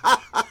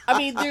 I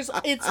mean,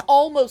 it's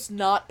almost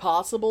not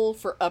possible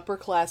for upper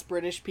class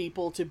British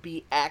people to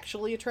be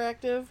actually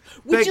attractive,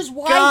 which is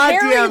why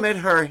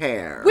her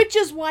hair. Which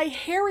is why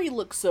Harry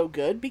looks so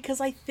good, because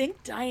I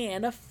think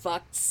Diana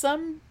fucked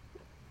some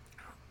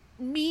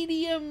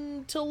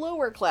medium to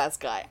lower class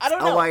guy. I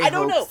don't know. I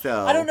don't know.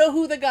 So. I don't know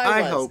who the guy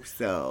was. I hope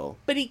so.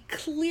 But he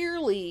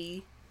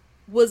clearly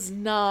was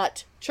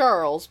not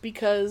Charles,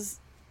 because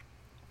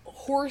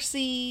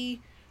horsey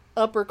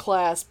upper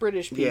class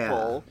British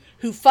people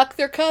who fuck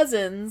their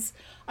cousins.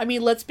 I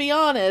mean, let's be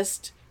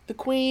honest. The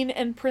Queen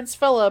and Prince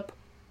Philip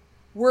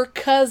were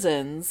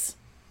cousins.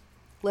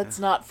 Let's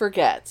not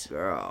forget.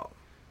 Girl.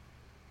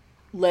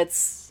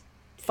 Let's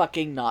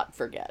fucking not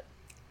forget.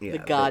 Yeah, the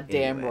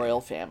goddamn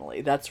royal family.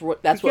 That's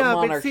what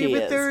monarchy is.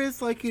 But there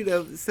is, like,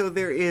 so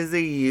there is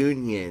a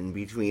union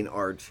between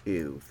our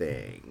two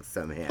things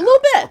somehow.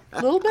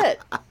 A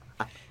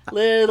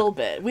little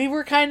bit. We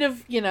were kind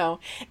of,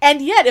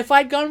 and yet if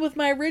I'd gone with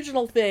my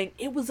original thing,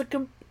 it was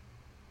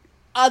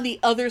on the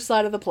other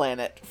side of the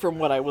planet from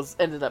what I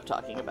ended up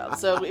talking about.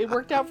 So it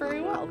worked out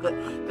very well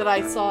that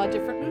I saw a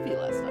different movie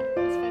last night.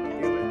 It's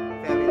fantastic.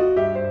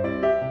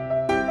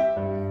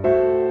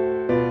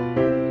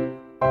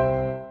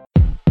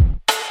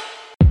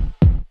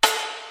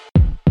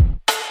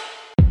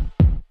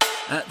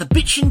 The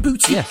Bitchin'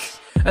 Boutique. Yes.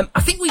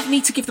 I think we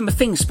need to give them a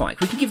thing, Spike.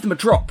 We can give them a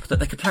drop that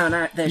they could play on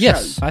their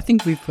yes, show. I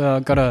think we've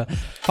got to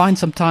find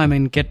some time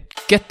and get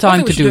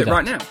time to do that.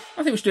 Right now.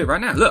 I think we should do it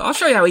right now. Look, I'll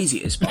show you how easy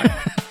it is, Spike.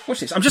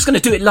 Watch this. I'm just going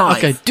to do it live.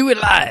 Okay, do it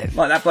live.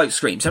 Like that bloke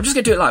screams. I'm just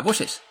going to do it live. Watch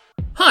this.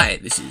 Hi,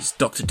 this is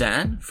Dr.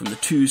 Dan from the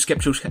Two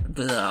Skeptical...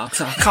 I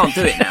can't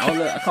do it now.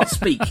 Look, I can't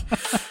speak.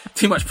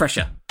 Too much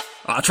pressure.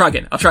 I'll try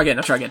again.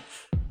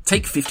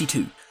 Take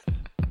 52.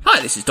 Hi,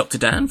 this is Dr.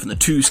 Dan from the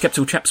Two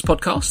Skeptical Chaps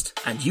podcast,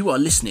 and you are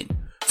listening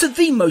to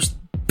the most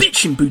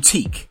bitchin'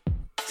 boutique.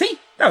 See?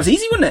 That was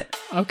easy, wasn't it?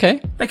 Okay.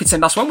 They could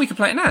send us one, we could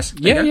play it in ours.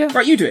 Yeah.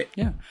 Right, you do it.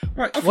 Yeah.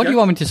 Right, what do you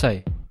want me to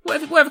say?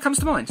 Whatever comes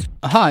to mind.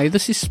 Hi,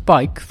 this is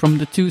Spike from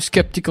the Two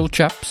Skeptical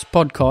Chaps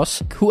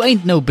podcast, who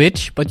ain't no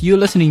bitch, but you're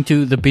listening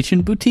to the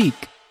Bitchin'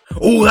 Boutique.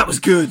 Oh, that was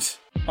good.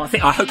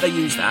 I hope they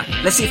use that.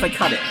 Let's see if they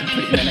cut it and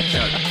put it in their next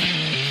show.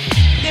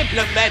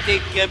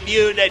 Diplomatic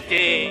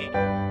community.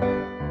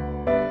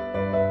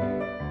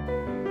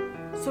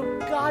 So,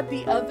 God,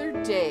 the other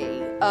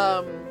day,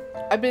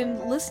 I've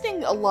been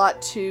listening a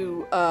lot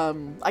to,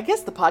 I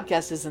guess the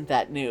podcast isn't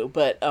that new,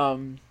 but,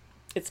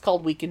 it's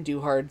called We Can Do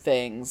Hard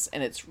Things,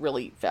 and it's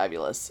really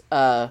fabulous.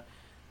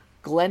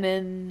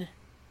 Glennon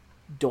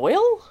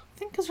Doyle, I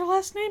think is her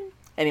last name.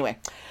 Anyway,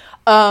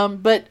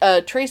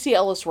 but Tracy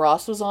Ellis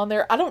Ross was on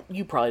there.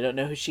 You probably don't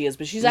know who she is,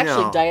 but she's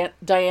actually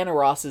Diana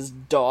Ross's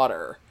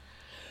daughter.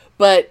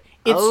 But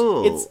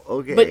Oh,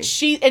 okay. But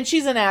she's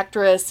an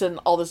actress and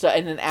all this stuff,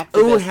 and an activist.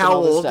 Oh, and how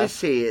all this old stuff. is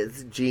she?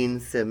 It's Gene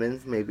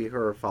Simmons, maybe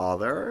her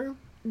father?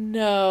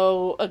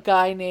 No, a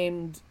guy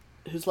named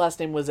whose last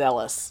name was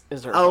Ellis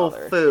is her Oh,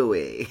 father.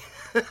 phooey.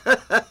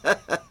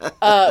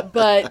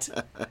 But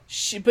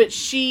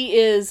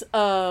she's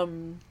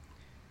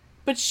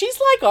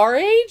like our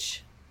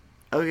age.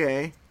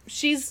 Okay.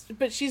 She's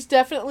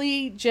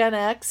definitely Gen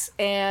X,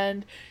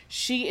 and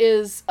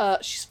she's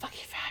fucking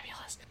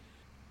fabulous.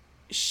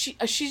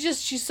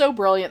 She's so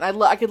brilliant.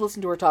 I could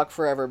listen to her talk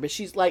forever, but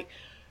she's like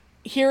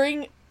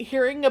hearing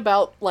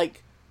about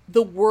like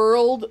the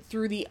world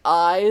through the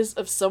eyes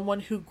of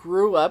someone who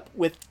grew up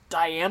with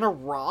Diana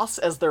Ross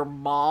as their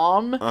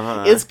mom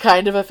is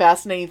kind of a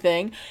fascinating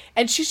thing.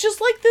 And she's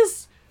just like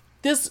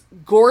this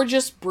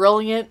gorgeous,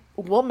 brilliant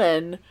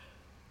woman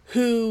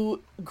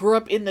who grew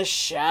up in the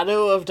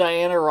shadow of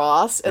Diana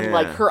Ross, and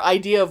like her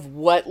idea of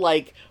what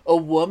like a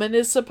woman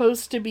is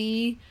supposed to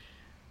be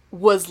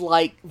was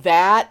like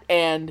that,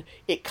 and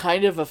it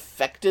kind of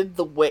affected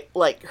the way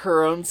like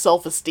her own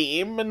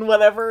self-esteem and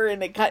whatever,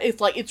 and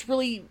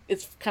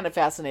it's kind of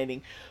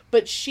fascinating.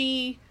 But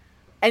she's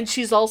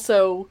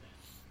also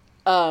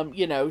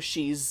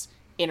she's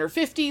in her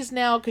 50s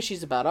now because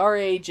she's about our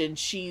age, and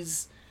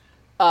she's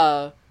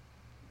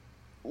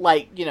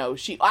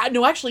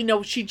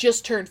she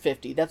just turned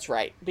 50. That's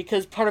right.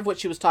 Because part of what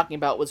she was talking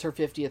about was her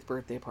 50th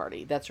birthday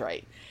party. That's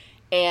right.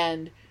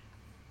 And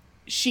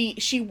she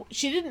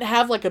didn't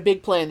have like a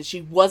big plan that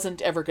she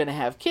wasn't ever going to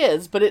have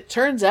kids, but it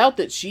turns out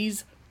that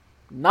she's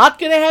not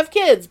going to have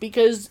kids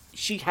because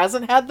she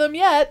hasn't had them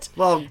yet.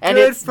 Well, and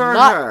good it's for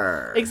not,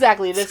 her.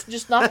 Exactly. It's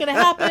just not going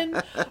to happen.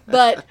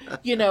 But,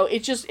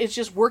 it's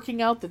just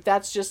working out that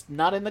that's just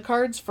not in the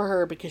cards for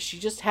her because she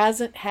just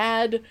hasn't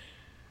had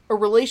a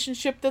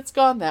relationship that's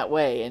gone that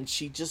way, and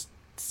she just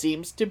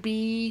seems to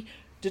be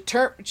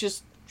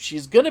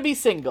she's gonna be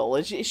single,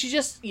 and she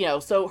just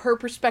so her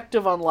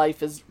perspective on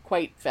life is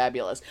quite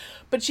fabulous.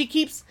 But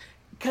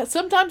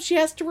sometimes she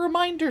has to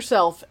remind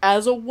herself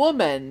as a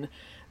woman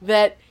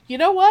that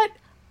what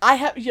I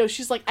have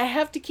she's like, I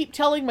have to keep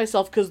telling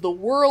myself because the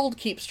world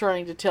keeps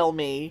trying to tell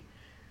me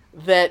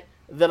that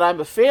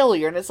I'm a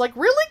failure. And it's like,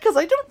 really? Because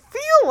I don't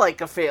feel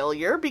like a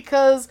failure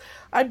because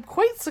I'm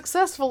quite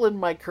successful in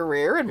my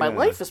career and my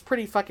life is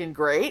pretty fucking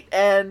great.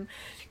 And,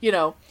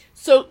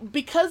 so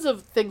because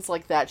of things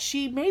like that,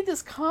 she made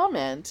this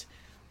comment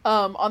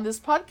on this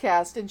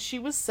podcast, and she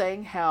was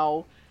saying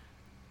how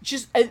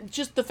just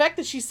the fact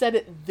that she said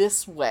it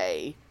this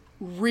way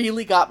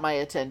really got my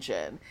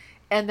attention.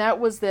 And that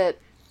was that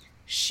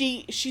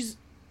she's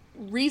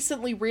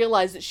recently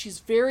realized that she's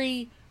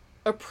very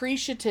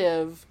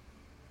appreciative,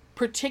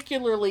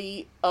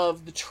 particularly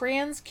of the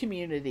trans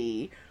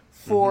community,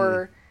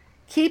 for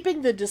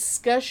keeping the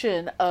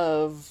discussion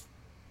of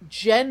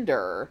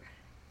gender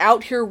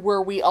out here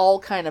where we all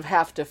kind of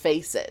have to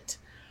face it,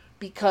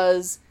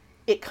 because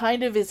it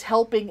kind of is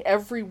helping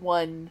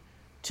everyone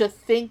to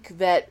think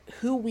that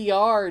who we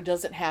are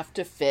doesn't have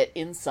to fit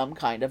in some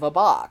kind of a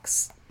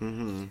box.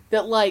 That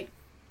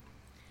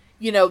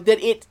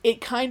that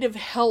it kind of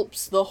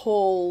helps the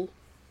whole,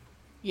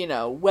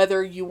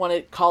 whether you want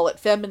to call it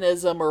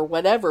feminism or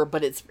whatever,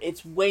 but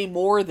it's way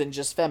more than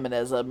just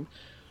feminism.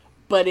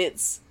 But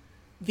it's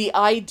the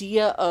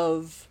idea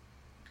of,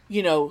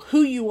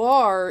 who you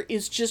are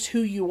is just who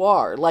you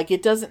are. Like, you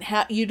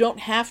don't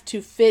have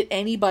to fit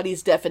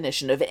anybody's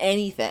definition of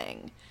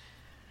anything.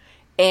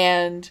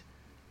 And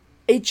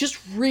it just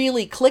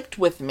really clicked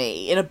with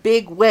me in a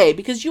big way,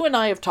 because you and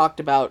I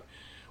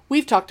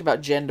we've talked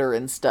about gender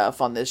and stuff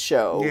on this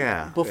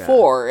show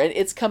before, and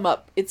it's come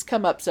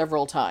up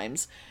several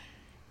times.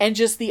 And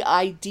just the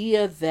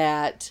idea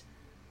that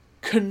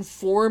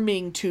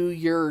conforming to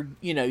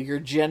your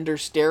gender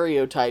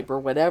stereotype or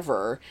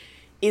whatever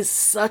is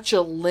such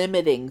a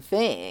limiting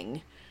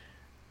thing.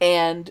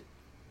 And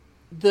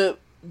the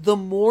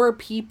more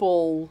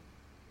people,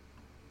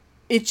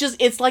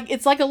 it's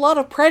like a lot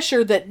of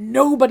pressure that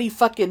nobody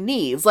fucking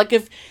needs. Like,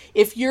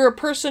 if you're a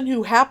person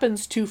who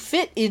happens to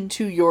fit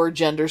into your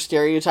gender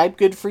stereotype,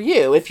 good for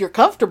you. If you're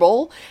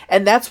comfortable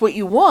and that's what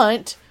you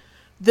want,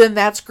 then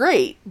that's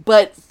great.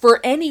 But for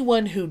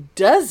anyone who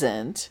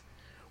doesn't,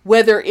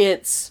 whether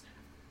it's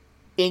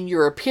in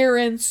your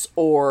appearance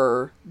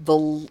or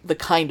the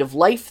kind of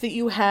life that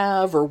you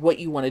have or what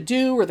you want to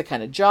do or the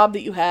kind of job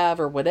that you have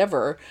or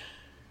whatever,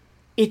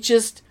 it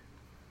just,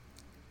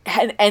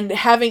 and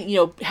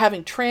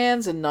having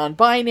trans and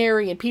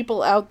non-binary and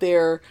people out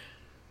there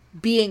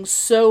being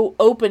so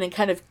open and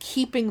kind of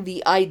keeping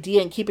the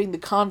idea and keeping the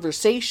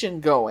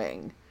conversation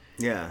going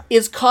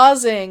is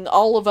causing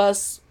all of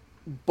us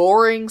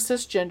boring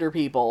cisgender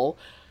people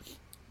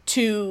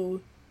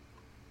to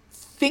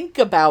think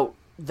about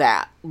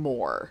that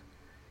more.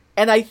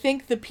 And I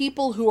think the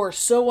people who are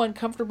so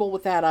uncomfortable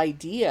with that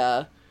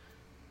idea,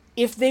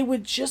 if they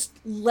would just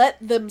let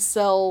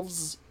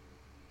themselves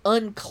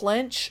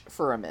unclench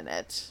for a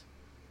minute,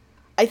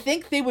 I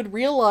think they would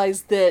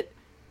realize that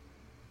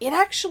it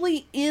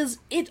actually is,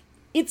 it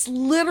It's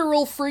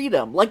literal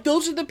freedom. Like,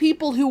 those are the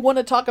people who want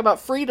to talk about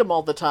freedom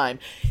all the time.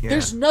 Yeah.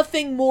 There's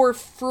nothing more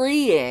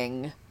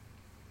freeing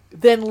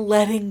than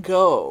letting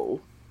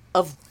go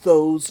of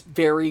those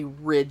very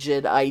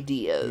rigid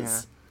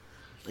ideas.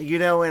 You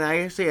know, and I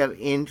actually have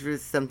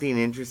something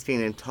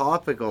interesting and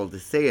topical to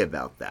say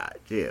about that,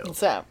 too. What's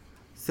that?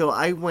 So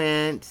I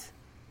went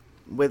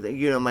with,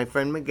 my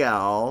friend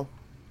Miguel,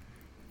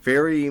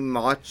 very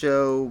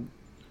macho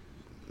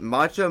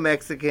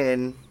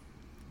Mexican,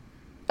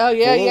 Oh,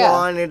 yeah, full yeah.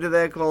 on into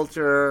that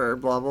culture,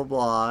 blah, blah,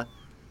 blah.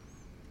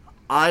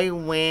 I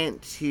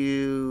went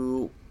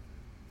to,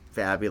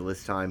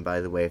 fabulous time, by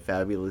the way,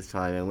 fabulous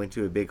time. I went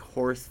to a big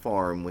horse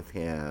farm with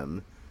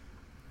him.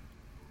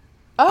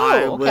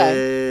 Oh,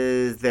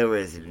 okay. There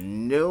was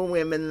no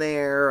women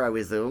there. I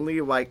was the only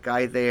white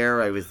guy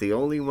there. I was the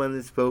only one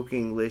that spoke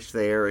English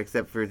there,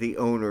 except for the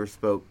owner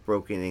spoke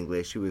broken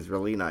English, who was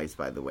really nice,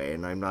 by the way.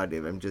 And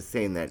I'm just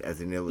saying that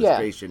as an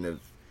illustration of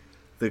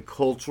the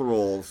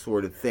cultural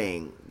sort of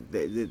thing.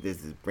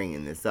 This is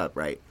bringing this up,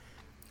 right?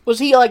 Was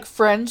he, like,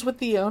 friends with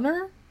the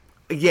owner?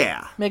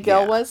 Yeah.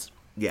 Miguel yeah, was?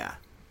 Yeah.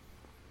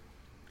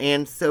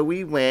 And so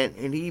we went,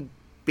 and he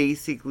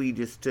basically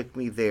just took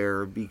me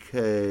there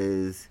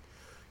because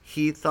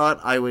he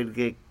thought I would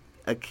get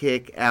a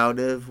kick out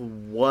of,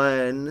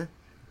 one,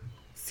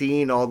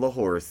 seeing all the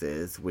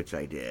horses, which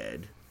I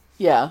did.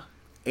 Yeah.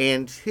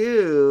 And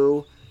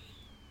two,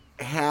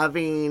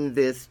 having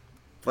this,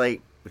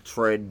 like,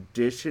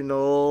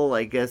 traditional,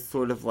 I guess,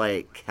 sort of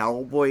like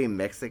cowboy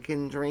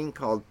Mexican drink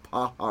called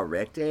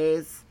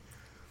pajaretes,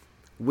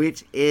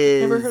 which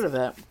is Never heard of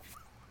that.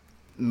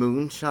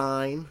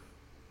 moonshine.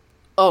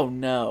 Oh,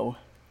 no.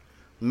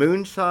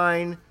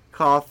 Moonshine,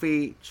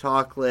 coffee,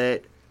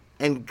 chocolate,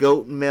 and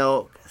goat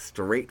milk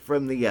straight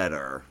from the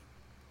udder.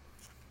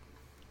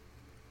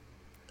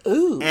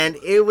 Ooh. And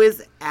it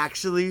was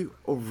actually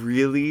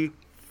really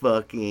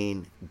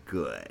fucking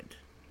good.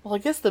 Well, I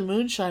guess the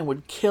moonshine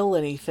would kill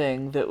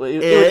anything that would...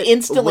 It It would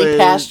instantly was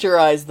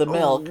pasteurize the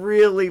milk.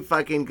 Really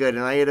fucking good,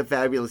 and I had a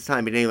fabulous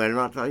time. But anyway, I'm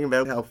not talking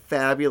about how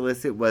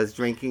fabulous it was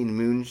drinking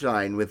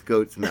moonshine with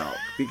goat's milk,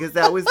 because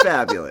that was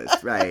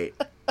fabulous, right?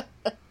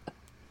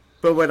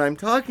 But what I'm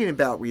talking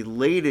about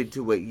related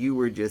to what you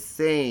were just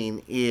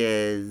saying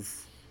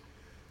is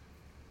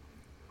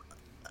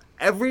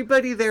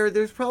everybody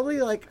there's probably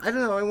like, I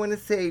don't know, I want to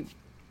say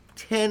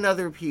 10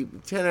 other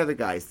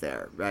guys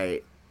there,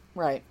 right?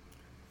 Right.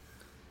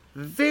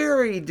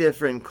 Very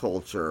different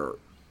culture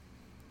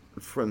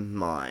from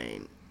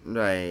mine,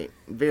 right?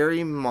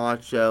 Very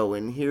macho,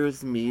 and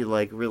here's me,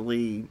 like,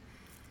 really,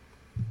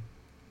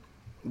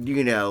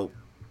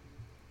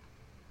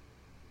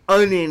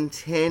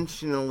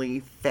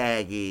 unintentionally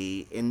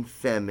faggy and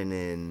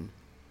feminine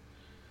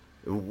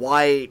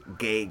white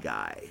gay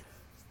guy.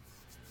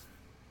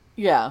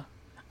 Yeah.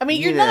 I mean,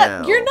 you're You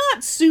know.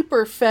 not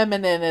super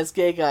feminine as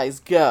gay guys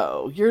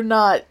go. You're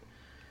not...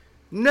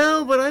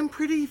 No, but I'm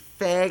pretty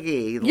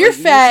faggy. You're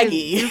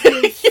faggy. You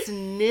can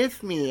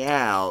sniff me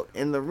out,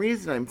 and the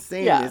reason I'm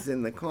saying Yeah. this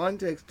in the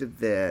context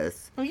of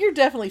this Well, you're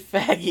definitely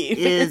faggy.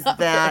 is Not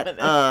that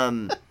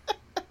feminine.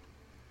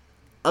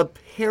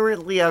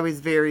 apparently I was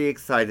very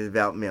excited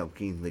about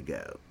milking the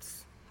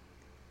goats.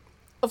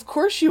 Of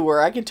course you were.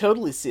 I can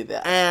totally see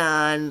that.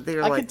 And they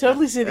were I like, could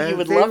totally see that you and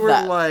would they love were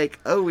that. like,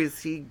 oh,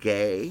 is he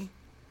gay?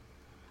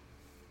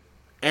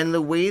 And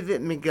the way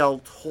that Miguel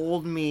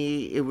told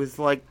me, it was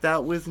like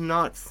that was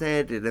not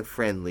said in a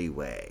friendly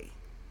way.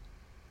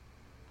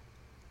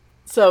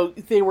 So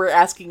they were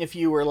asking if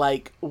you were,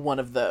 like, one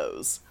of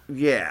those.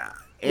 Yeah.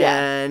 Yeah.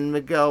 And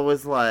Miguel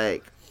was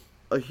like,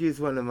 oh, he's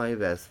one of my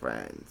best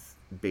friends.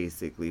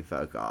 Basically,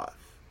 fuck off.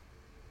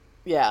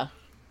 Yeah.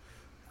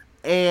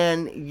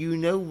 And you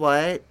know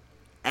what?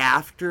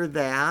 After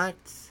that,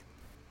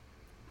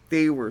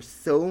 they were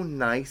so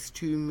nice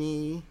to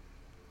me.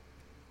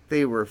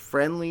 They were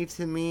friendly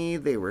to me.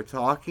 They were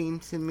talking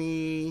to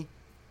me.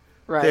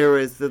 Right. There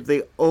was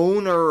the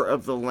owner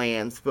of the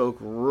land spoke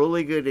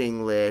really good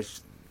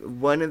English.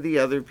 One of the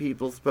other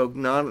people spoke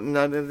none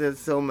of this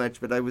so much,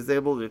 but I was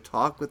able to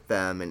talk with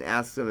them and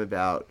ask them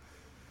about,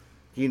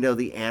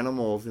 the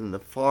animals in the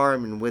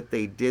farm and what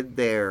they did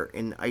there.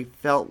 And I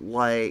felt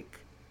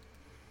like,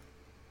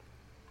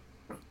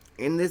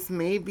 and this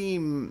may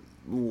be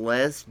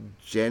less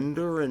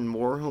gender and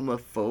more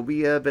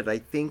homophobia, but I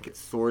think it's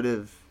sort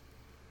of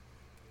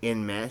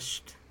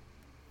enmeshed.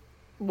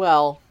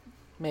 Well,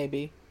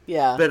 maybe.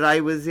 Yeah. But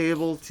I was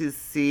able to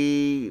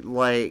see,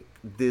 like,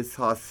 this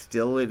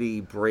hostility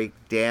break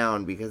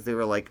down because they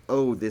were like,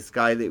 oh, this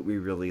guy that we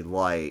really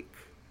like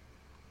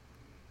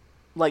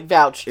like,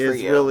 vouched for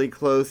is you. really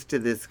close to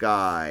this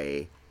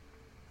guy.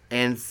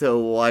 And so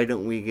why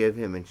don't we give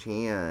him a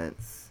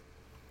chance?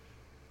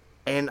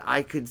 And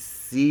I could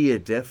see a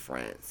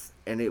difference.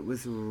 And it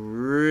was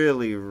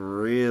really,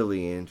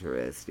 really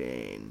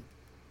interesting.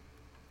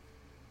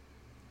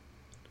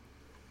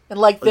 And,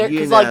 like, their, You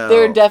because, like,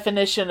 their know.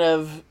 definition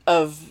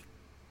of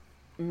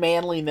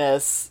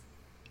manliness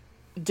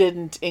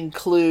didn't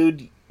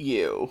include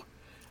you.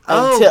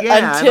 until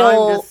I'm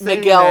just saying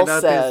Miguel that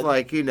up said, as,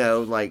 like,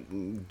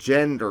 like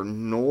gender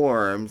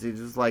norms. It's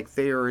just like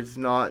there's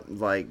not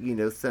like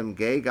some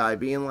gay guy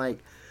being like,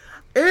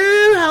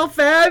 "Ooh, how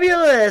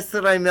fabulous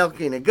that I'm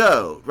milking a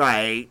goat,"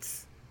 right?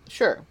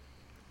 sure.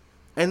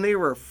 And they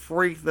were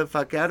freaked the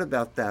fuck out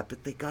about that,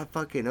 but they got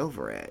fucking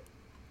over it.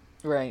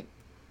 Right.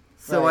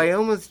 So Right. I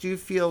almost do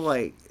feel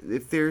like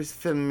if there's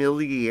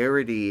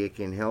familiarity, it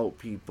can help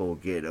people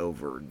get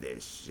over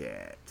this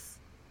shit.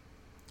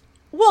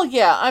 Well,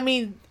 yeah, I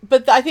mean,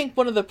 but I think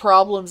one of the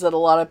problems that a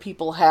lot of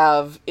people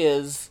have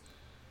is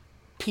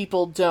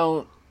people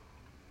don't.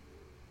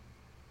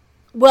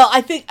 Well,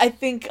 I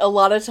think a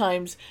lot of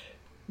times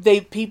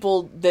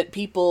people they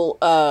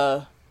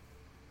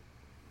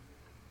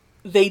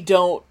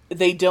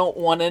don't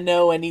want to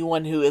know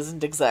anyone who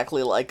isn't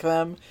exactly like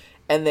them,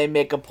 and they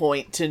make a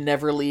point to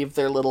never leave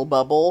their little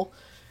bubble,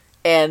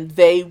 and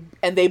they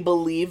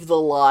believe the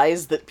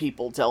lies that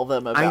people tell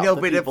them about. I know,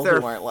 the but if people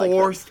they're who aren't like them.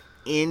 forced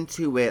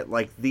into it,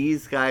 like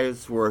these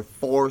guys were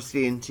forced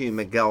into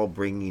Miguel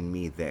bringing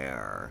me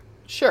there.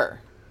 Sure.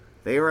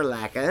 They were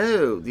like,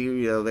 oh, they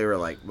were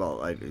like, well,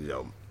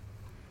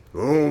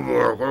 oh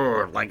my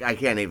god, like I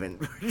can't even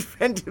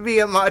pretend to be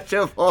a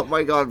macho, oh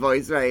my god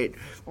voice, right?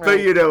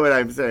 But you know what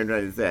I'm trying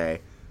to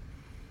say.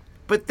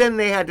 But then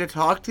they had to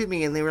talk to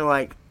me, and they were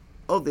like,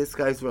 oh, this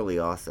guy's really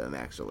awesome,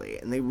 actually,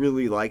 and they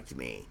really liked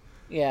me.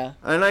 Yeah.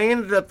 And I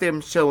ended up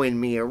them showing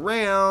me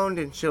around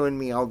and showing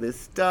me all this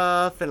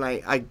stuff, and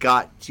I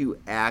got to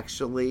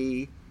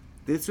actually,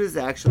 this was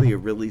actually a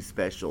really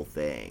special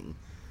thing,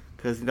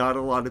 because not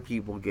a lot of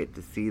people get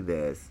to see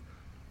this.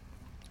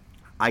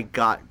 I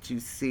got to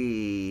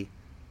see,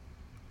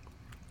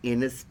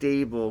 in a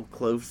stable,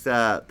 close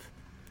up,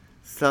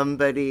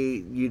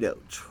 somebody,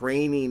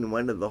 training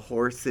one of the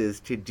horses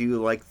to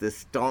do, like, the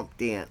stomp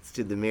dance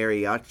to the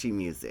mariachi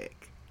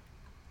music.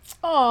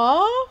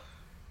 Aww.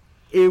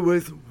 It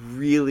was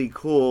really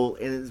cool,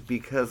 and it's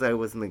because I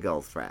was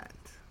Miguel's friend.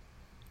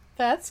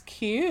 That's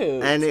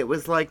cute. And it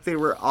was like they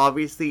were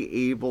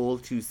obviously able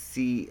to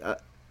see,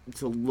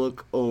 to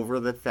look over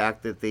the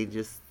fact that they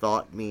just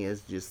thought me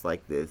as just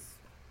like this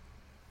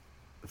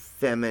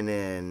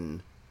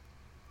feminine,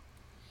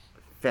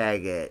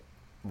 faggot,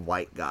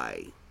 white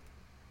guy.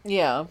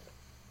 Yeah.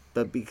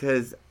 But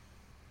because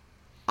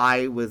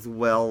I was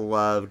well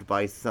loved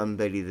by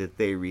somebody that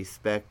they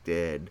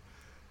respected,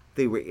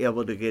 they were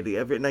able to get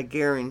together. And I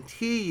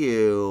guarantee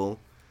you,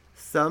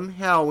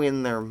 somehow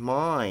in their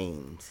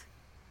mind,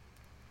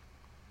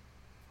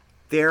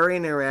 their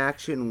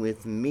interaction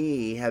with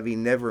me,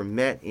 having never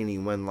met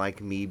anyone like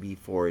me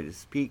before to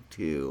speak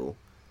to,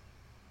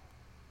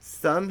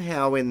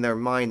 somehow in their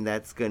mind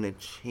that's going to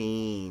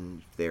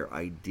change their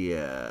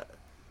idea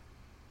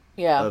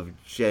of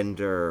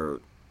gender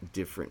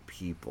different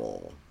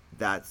people.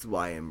 That's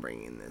why I'm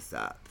bringing this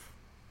up.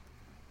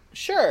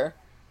 Sure.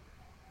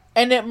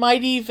 And it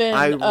might even...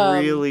 I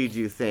really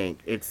do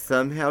think it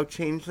somehow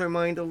changed their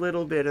mind a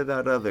little bit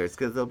about others.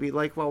 Because they'll be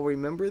like, well,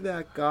 remember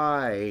that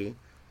guy,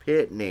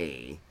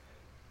 Pitney,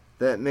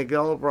 that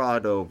Miguel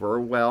brought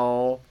over?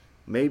 Well,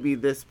 maybe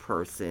this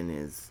person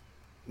is,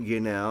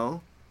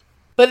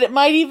 But it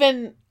might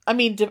even... I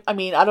mean,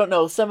 I don't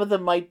know. Some of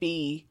them might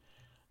be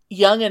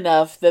young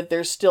enough that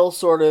they're still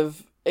sort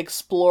of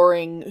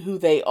exploring who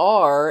they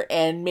are.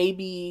 And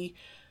maybe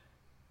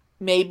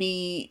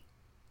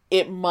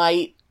it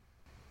might...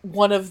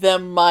 one of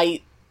them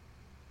might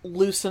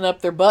loosen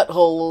up their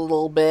butthole a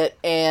little bit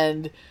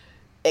and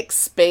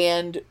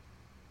expand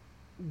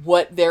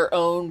what their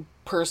own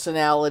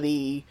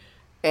personality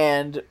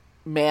and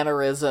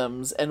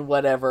mannerisms and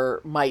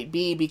whatever might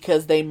be,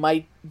 because they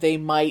might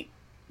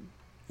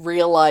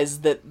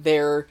realize that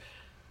they're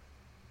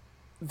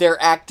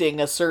acting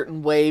a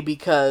certain way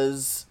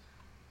because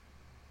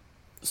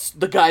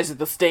the guys at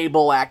the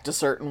stable act a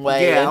certain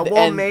way. Yeah,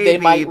 and maybe, they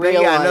might but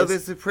realize... yeah, no,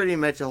 this is pretty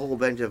much a whole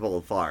bunch of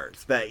old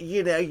farts. But,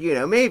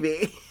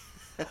 maybe.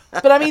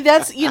 But I mean,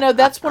 that's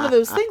one of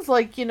those things,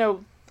 like,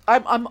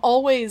 I'm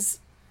always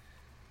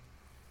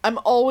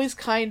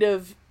kind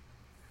of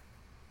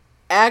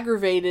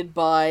aggravated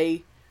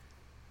by,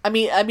 and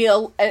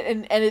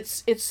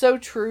it's so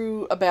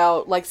true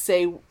about, like,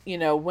 say,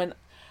 when,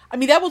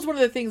 that was one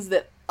of the things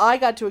that I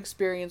got to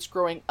experience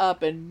growing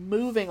up and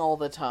moving all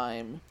the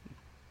time,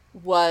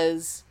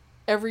 was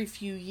every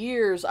few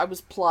years I was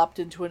plopped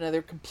into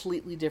another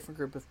completely different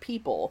group of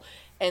people.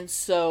 And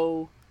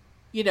so,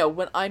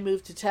 when I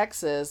moved to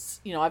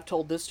Texas, I've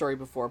told this story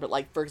before, but,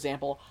 like, for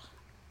example,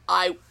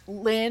 I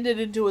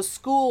landed into a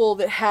school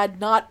that had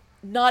not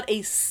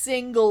a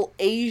single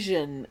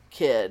Asian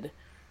kid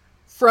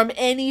from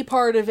any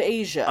part of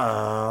Asia.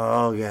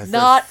 Oh, yes,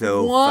 not that's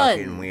so one.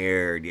 Fucking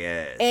weird,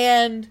 yes.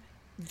 And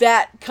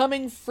that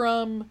coming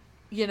from,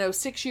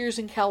 6 years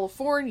in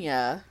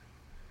California,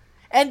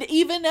 and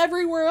even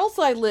everywhere else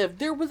I lived,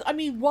 there was,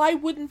 why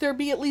wouldn't there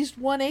be at least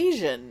one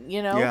Asian,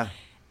 Yeah.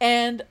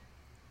 And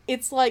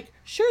it's like,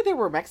 sure, there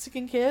were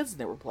Mexican kids, and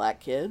there were black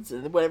kids,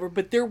 and whatever,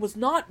 but there was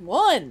not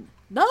one.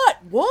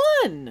 Not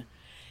one!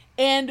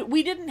 And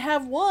we didn't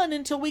have one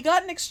until we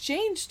got an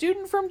exchange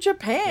student from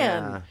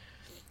Japan. Yeah.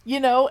 You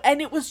know,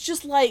 and it was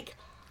just like,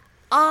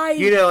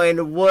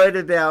 and what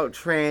about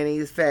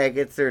trannies,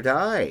 faggots, or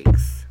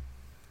dykes?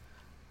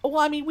 well,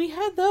 I mean, we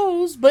had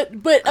those, but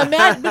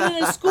imagine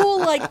in a school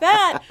like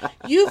that,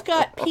 you've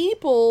got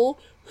people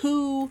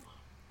who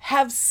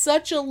have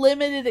such a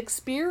limited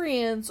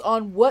experience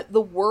on what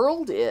the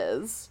world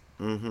is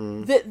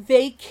that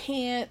they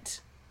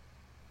can't.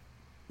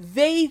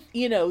 They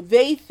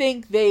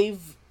think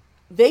they've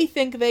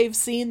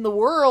seen the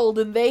world,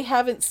 and they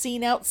haven't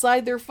seen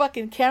outside their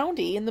fucking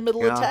county in the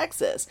middle of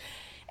Texas.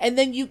 And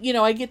then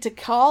I get to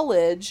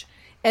college,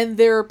 and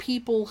there are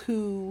people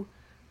who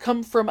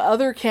come from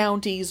other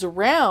counties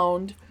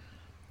around,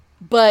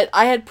 but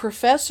I had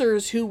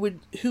professors who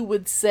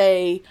would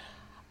say,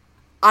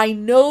 I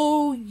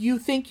know you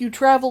think you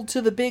traveled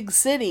to the big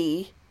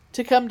city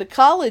to come to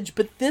college,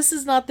 but this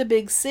is not the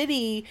big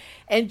city,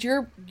 and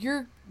you're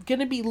going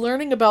to be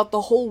learning about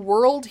the whole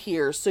world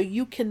here, so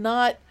you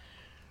cannot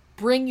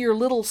bring your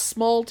little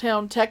small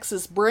town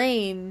Texas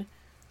brain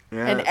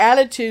and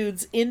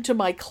attitudes into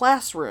my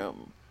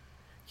classroom.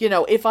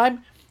 If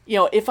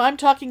I'm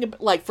talking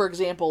about, like, for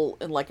example,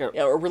 in like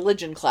a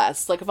religion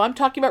class, like if I'm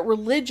talking about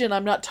religion,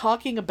 I'm not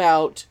talking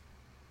about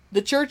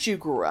the church you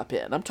grew up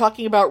in. I'm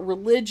talking about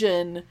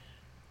religion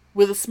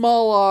with a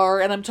small r,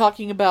 and I'm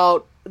talking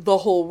about the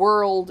whole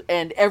world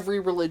and every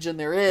religion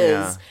there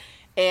is.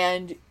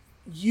 And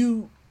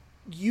you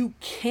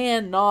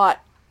cannot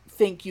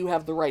think you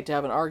have the right to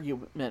have an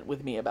argument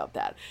with me about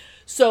that.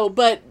 So,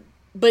 but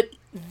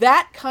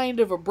that kind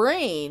of a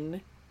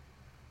brain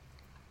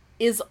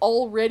is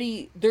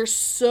already, they're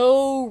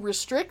so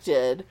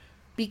restricted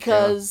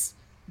because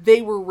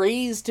they were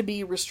raised to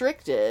be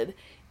restricted.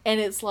 And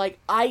it's like,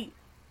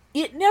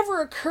 it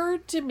never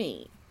occurred to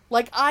me.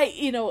 Like,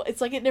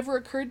 it's like it never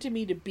occurred to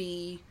me to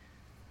be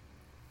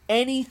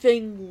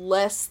anything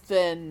less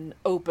than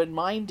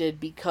open-minded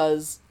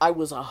because I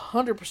was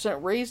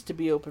 100% raised to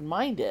be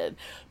open-minded.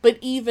 But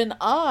even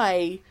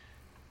I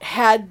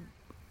had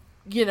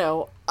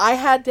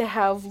to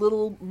have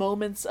little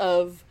moments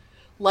of,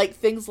 like,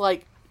 things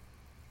like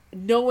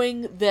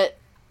knowing that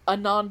a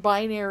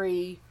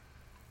non-binary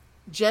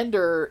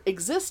gender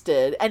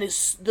existed, and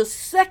it's the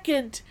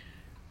second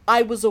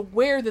I was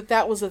aware that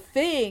that was a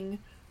thing,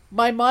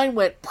 my mind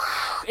went,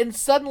 and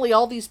suddenly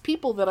all these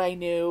people that I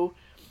knew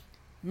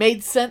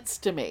made sense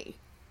to me.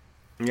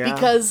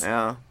 Because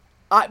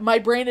my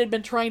brain had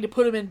been trying to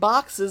put them in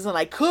boxes, and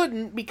I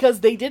couldn't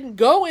because they didn't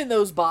go in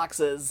those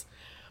boxes.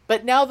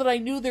 But now that I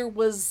knew there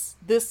was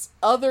this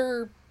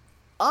other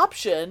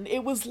option,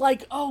 it was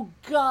like, oh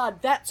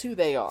God, that's who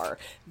they are.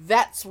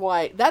 That's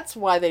why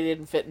they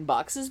didn't fit in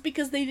boxes,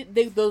 because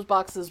those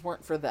boxes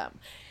weren't for them.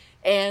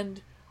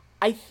 And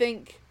I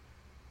think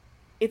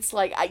it's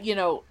like,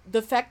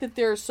 the fact that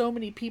there are so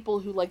many people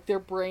who, like, their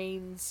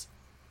brains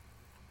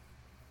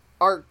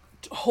are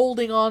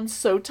holding on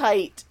so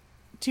tight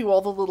to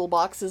all the little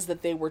boxes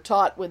that they were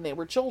taught when they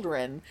were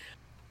children.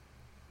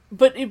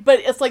 But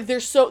it's like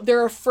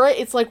they're afraid.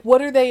 It's like,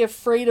 what are they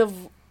afraid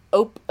of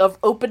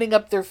opening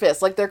up their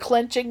fist? Like, they're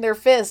clenching their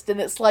fist,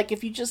 and it's like,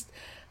 if you just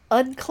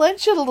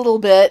unclench it a little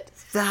bit.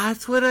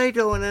 That's what I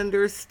don't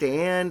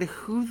understand.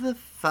 Who the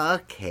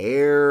fuck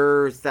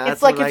cares? That's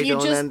it's like, what if I you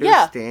don't just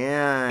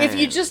understand. if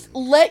you just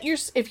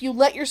if you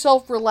let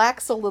yourself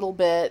relax a little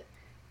bit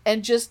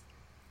and just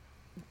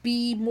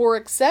be more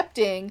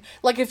accepting,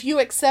 like, if you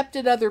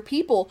accepted other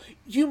people,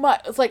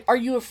 it's like, are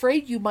you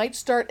afraid you might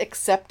start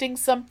accepting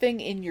something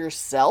in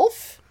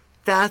yourself?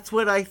 That's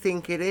what I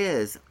think it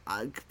is,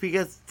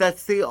 because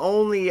that's the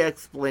only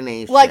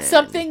explanation. Like,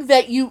 something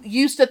that you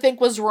used to think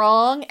was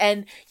wrong,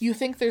 and you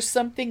think there's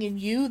something in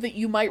you that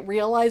you might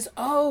realize,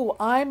 oh,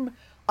 I'm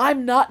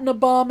not an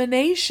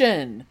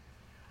abomination.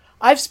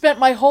 I've spent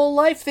my whole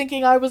life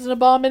thinking I was an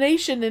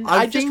abomination, and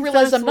I just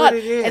realized I'm not.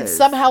 And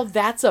somehow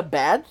that's a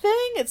bad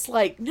thing? It's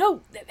like,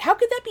 no, how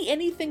could that be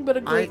anything but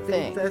a great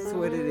thing? I think that's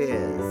what it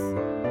is.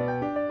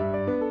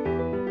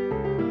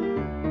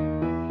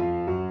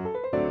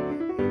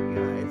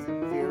 Yeah, it's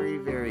very,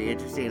 very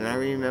interesting. And I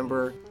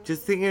remember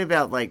just thinking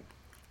about, like,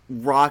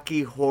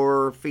 Rocky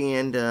Horror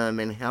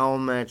fandom and how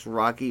much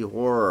Rocky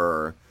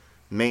Horror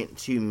meant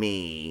to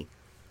me.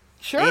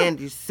 Sure.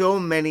 And so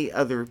many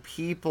other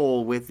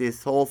people with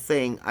this whole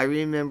thing. I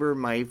remember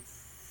my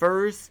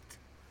first,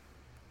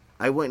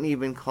 I wouldn't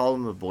even call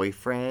him a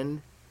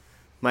boyfriend,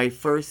 my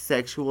first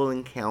sexual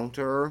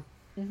encounter.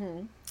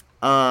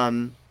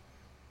 Mm-hmm.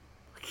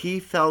 He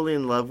fell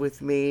in love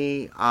with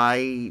me.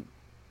 I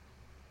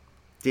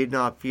did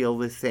not feel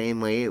the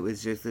same way. It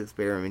was just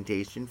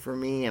experimentation for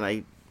me, and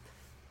I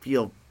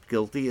feel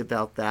guilty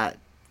about that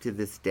to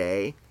this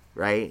day,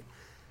 right?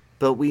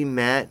 But we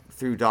met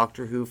through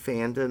Doctor Who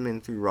fandom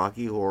and through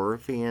Rocky Horror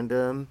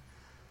fandom.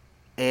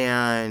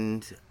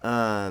 And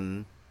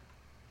I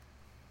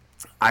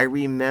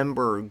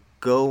remember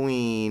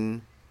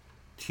going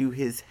to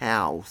his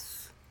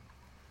house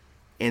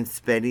and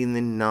spending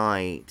the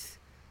night.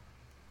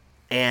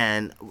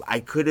 And I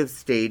could have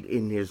stayed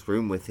in his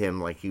room with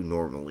him like you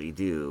normally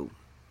do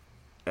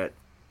at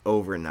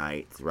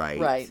overnights, right?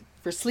 Right.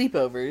 For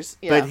sleepovers.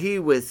 Yeah. But he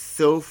was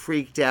so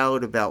freaked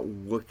out about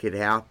what could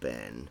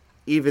happen,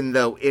 even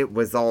though it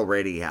was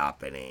already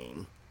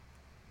happening.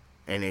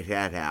 And it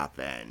had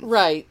happened.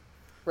 Right.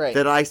 Right.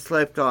 That I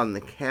slept on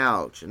the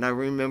couch. And I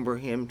remember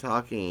him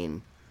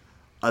talking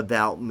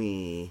to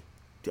me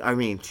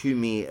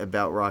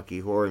about Rocky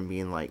Horror and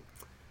being like,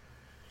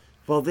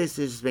 well, this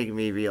is just making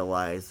me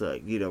realize,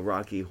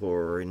 Rocky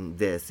Horror and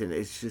this, and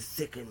it's just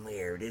sick and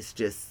weird. It's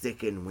just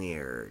sick and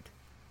weird.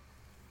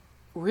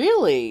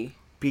 Really?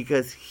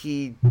 Because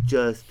he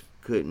just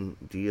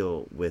couldn't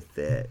deal with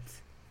it.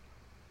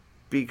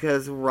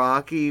 Because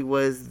Rocky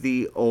was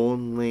the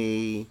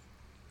only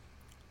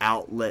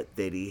outlet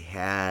that he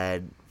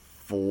had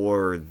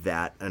for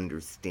that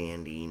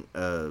understanding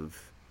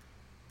of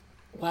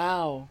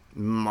wow.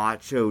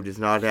 Macho does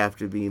not have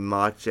to be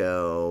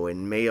macho,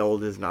 and male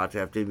does not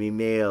have to be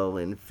male,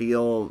 and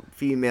female,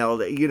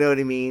 you know what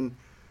I mean?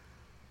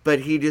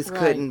 But he just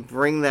couldn't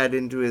bring that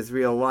into his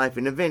real life.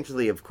 And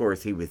eventually, of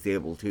course, he was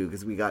able to,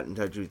 because we got in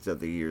touch with each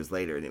other years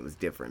later, and it was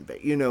different.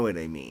 But you know what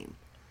I mean.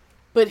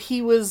 But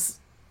he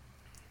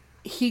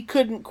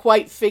couldn't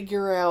quite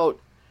figure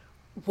out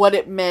what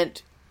it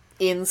meant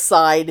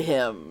inside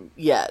him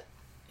yet.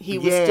 He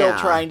was still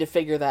trying to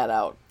figure that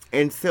out.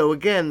 And so,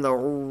 again, the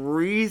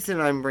reason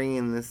I'm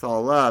bringing this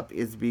all up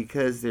is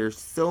because there's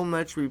so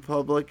much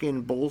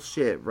Republican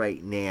bullshit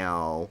right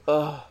now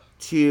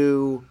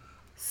to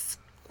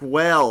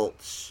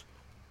squelch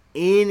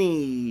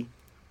any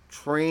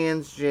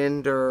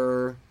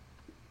transgender,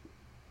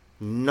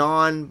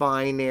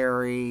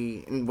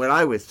 non-binary, and what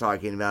I was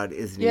talking about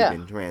isn't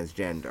even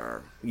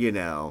transgender,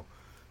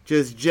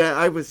 Just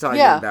I was talking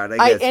about,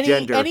 I guess,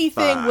 gender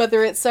anything, fuck.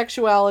 whether it's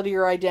sexuality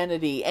or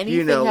identity,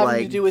 anything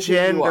having to do with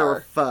gender who you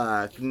are.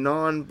 fuck,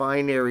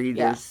 non-binary.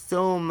 There's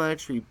so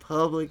much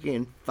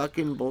Republican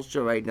fucking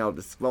bullshit right now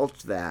to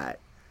squelch that.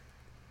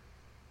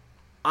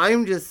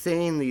 I'm just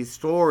saying these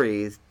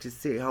stories to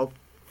see how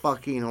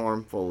fucking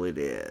harmful it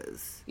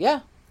is. Yeah.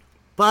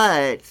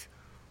 But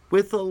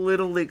with a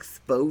little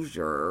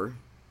exposure,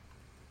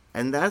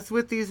 and that's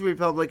what these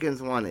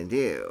Republicans want to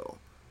do.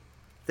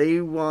 They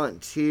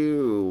want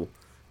to,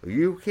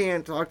 you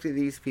can't talk to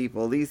these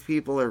people. These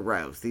people are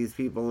gross. These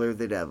people are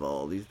the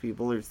devil. These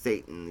people are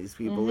Satan. These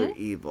people are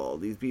evil.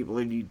 These people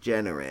are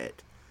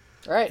degenerate.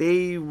 Right.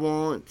 They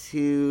want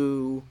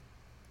to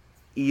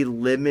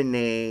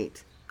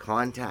eliminate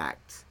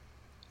contact.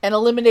 And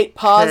eliminate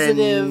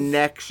positive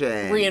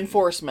connection.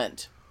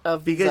 Reinforcement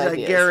of these Because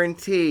ideas. I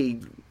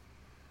guarantee,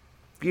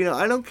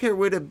 I don't care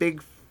what a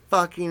big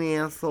fucking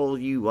asshole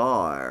you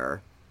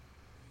are.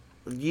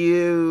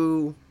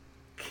 You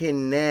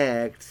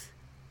connect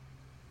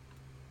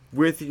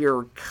with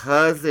your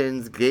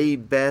cousin's gay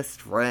best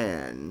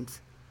friend.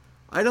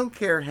 I don't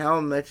care how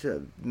much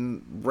a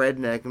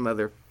redneck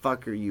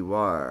motherfucker you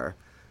are.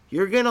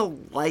 You're gonna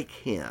like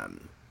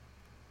him.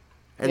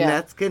 And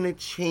that's gonna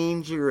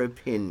change your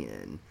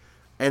opinion.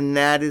 And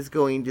that is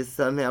going to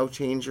somehow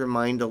change your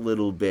mind a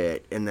little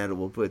bit. And that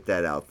will put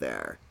that out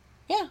there.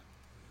 Yeah.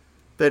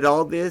 But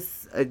all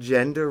this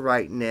agenda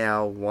right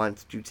now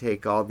wants to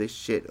take all this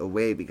shit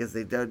away because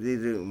they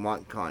don't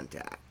want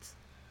contact.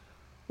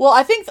 Well,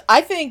 I think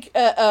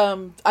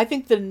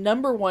the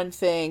number one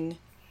thing,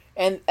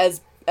 and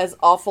as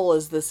awful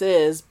as this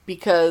is,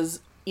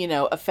 because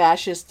a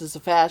fascist is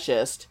a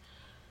fascist,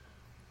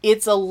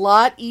 it's a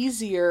lot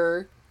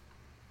easier.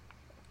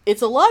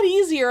 It's a lot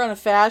easier on a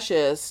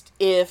fascist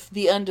if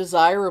the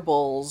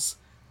undesirables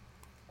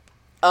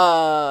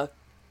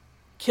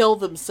kill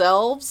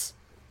themselves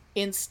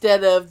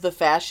instead of the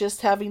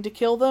fascist having to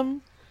kill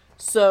them.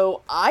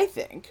 So I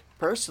think,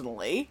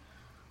 personally,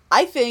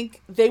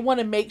 they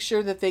want to make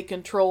sure that they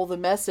control the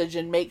message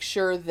and make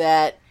sure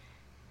that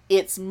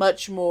it's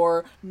much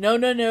more, no,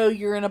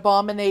 you're an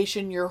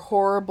abomination, you're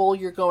horrible,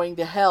 you're going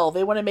to hell.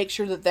 They want to make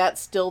sure that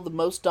that's still the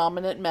most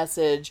dominant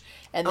message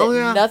and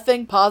that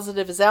nothing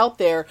positive is out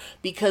there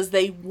because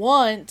they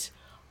want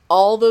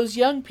all those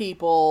young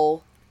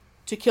people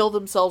to kill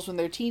themselves when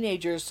they're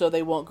teenagers so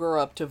they won't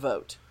grow up to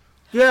vote.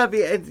 Yeah,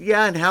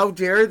 and how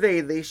dare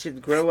they? They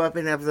should grow up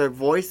and have their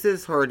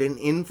voices heard and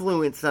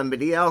influence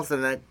somebody else,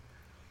 and that...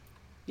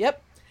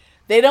 Yep.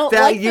 They don't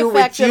like the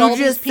fact that all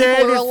these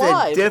people are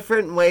alive. It's a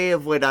different way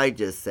of what I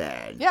just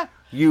said. Yeah.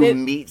 You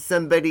meet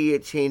somebody,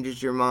 it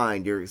changes your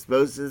mind. You're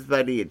exposed to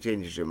somebody, it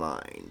changes your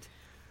mind.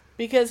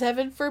 Because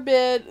heaven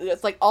forbid,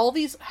 it's like all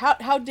these,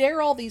 how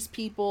dare all these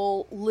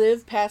people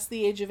live past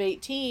the age of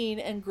 18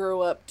 and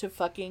grow up to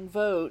fucking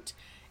vote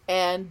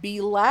and be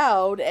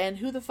loud, and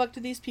who the fuck do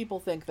these people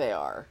think they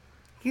are?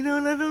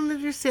 And I don't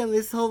understand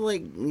this whole,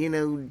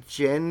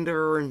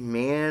 gender and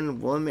man,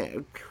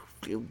 woman...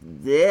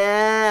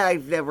 Yeah,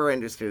 I've never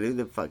understood. Who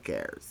the fuck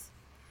cares?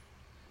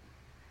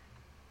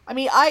 I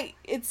mean,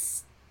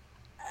 it's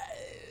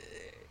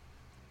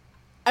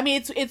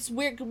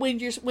weird when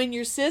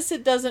you're cis.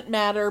 It doesn't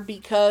matter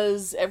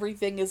because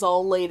everything is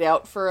all laid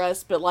out for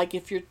us. But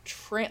if you're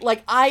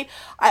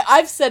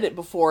I've said it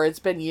before. It's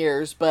been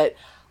years, but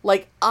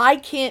I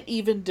can't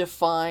even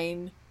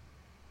define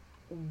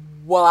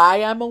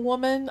why I'm a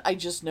woman. I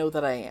just know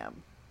that I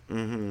am.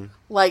 Mm-hmm.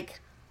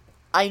 Like,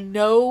 I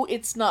know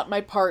it's not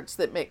my parts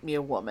that make me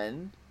a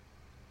woman.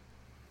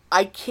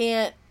 I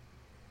cannot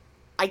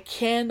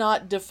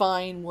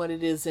define what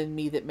it is in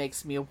me that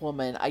makes me a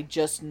woman. I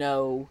just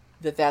know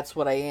that that's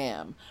what I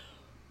am.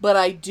 But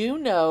I do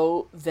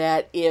know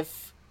that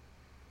if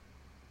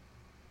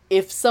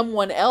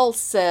someone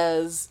else who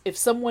has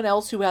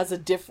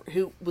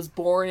who was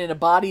born in a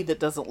body that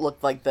doesn't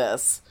look like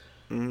this,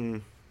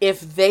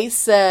 if they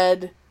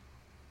said,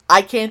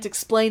 I can't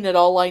explain it,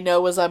 all I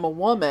know is I'm a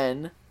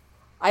woman,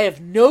 I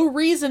have no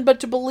reason but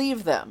to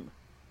believe them.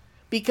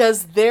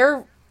 Because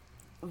their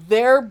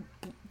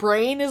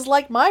brain is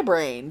like my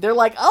brain. They're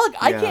like, oh,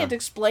 I can't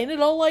explain it,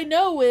 all I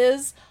know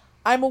is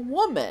I'm a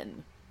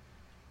woman.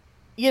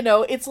 You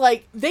know, it's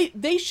like,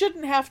 they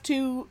shouldn't have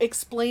to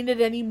explain it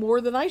any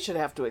more than I should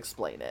have to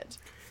explain it.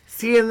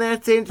 See, and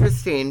that's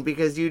interesting,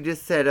 because you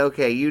just said,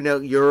 okay, you know,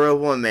 you're a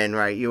woman,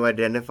 right? You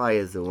identify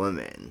as a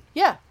woman.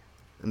 Yeah.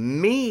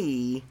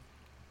 Me,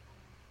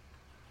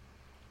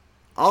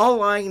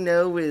 all I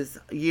know is,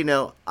 you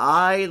know,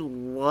 I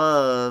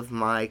love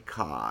my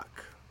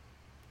cock.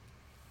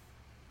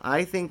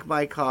 I think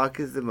my cock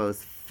is the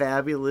most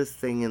fabulous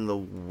thing in the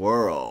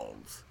world.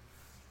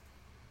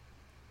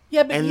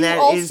 Yeah, but And you that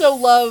also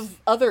is-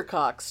 love other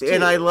cocks, too.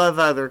 And I love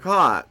other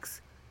cocks.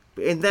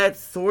 And that's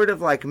sort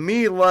of like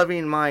me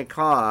loving my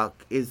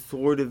cock is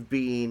sort of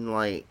being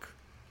like,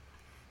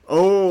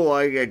 oh,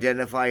 I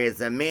identify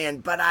as a man,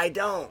 but I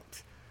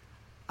don't.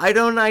 I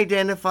don't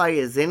identify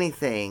as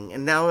anything.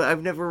 And now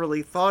I've never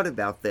really thought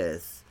about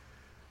this.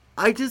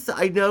 I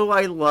know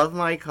I love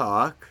my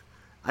cock.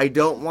 I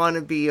don't want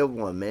to be a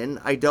woman.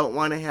 I don't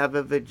want to have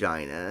a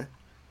vagina.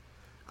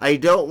 I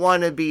don't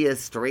want to be a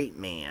straight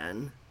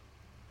man.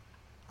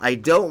 I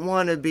don't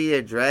want to be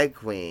a drag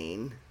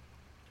queen.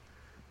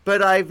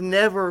 But I've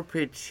never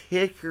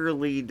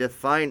particularly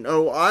defined,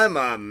 oh, I'm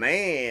a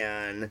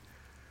man.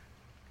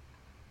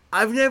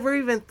 I've never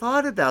even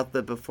thought about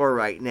that before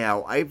right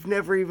now. I've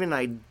never even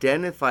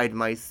identified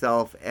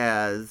myself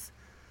as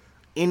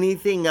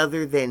anything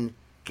other than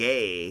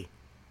gay.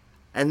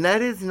 And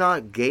that is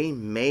not gay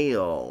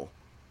male.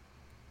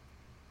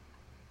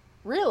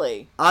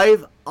 Really?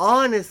 I've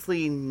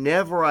honestly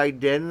never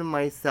identified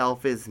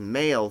myself as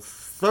male,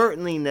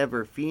 certainly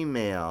never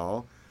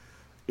female.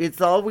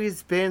 It's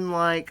always been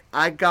like,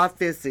 I got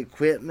this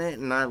equipment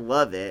and I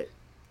love it,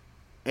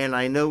 and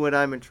I know what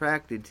I'm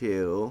attracted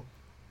to,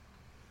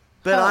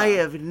 but I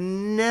have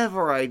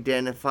never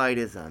identified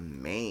as a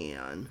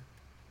man.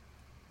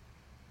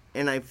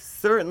 And I've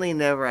certainly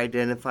never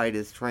identified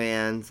as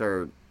trans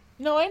or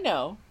No, I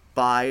know.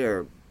 bi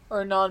or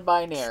Or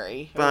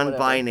non-binary. or whatever.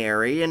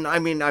 non-binary, and I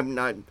mean, I'm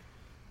not.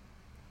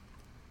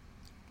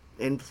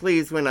 And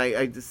please, when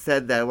I just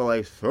said that, well,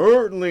 I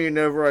certainly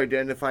never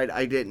identified.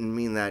 I didn't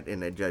mean that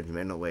in a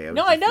judgmental way.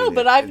 No, I know,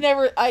 but I've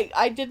never.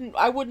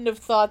 I wouldn't have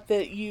thought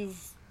that you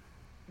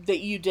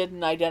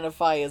didn't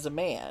identify as a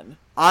man.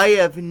 I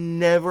have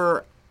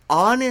never,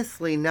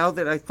 honestly. Now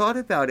that I thought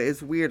about it,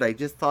 it's weird. I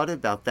just thought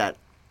about that.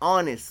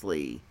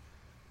 Honestly,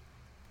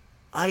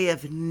 I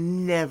have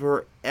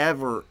never,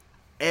 ever,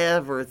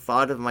 ever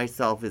thought of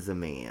myself as a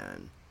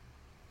man.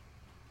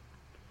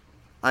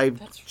 I've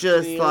That's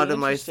just really thought of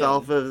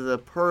myself interesting. as a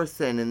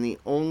person, and the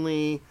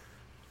only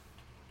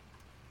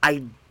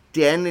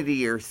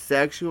identity or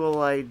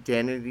sexual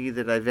identity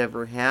that I've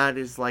ever had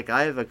is like,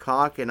 I have a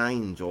cock and I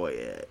enjoy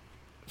it.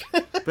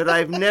 But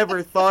I've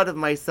never thought of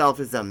myself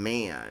as a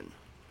man.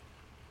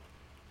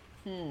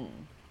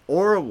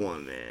 Or a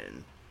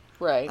woman.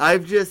 Right.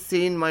 I've just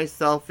seen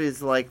myself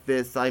as like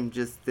this, I'm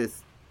just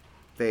this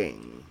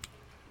thing.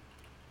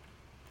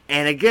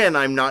 And again,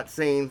 I'm not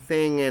saying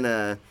thing in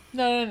a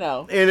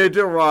No.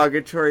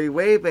 derogatory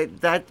way,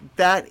 but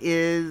that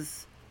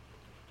is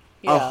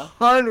Yeah.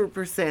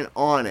 100%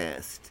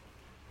 honest.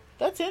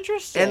 That's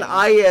interesting. And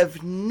I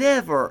have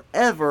never,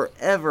 ever,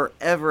 ever,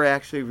 ever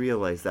actually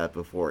realized that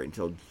before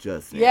until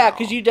just now. Yeah,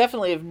 because you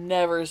definitely have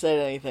never said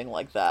anything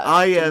like that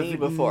I to have me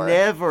before.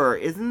 never.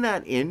 Isn't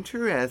that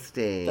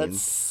interesting?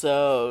 That's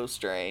so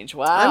strange.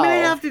 Wow. I'm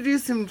gonna have to do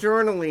some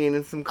journaling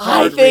and some I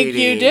card think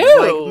you reading.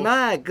 do. Like,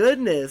 my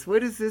goodness,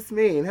 what does this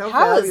mean? How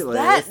How has fabulous!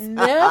 that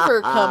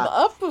never come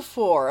up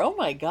before? Oh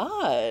my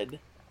god.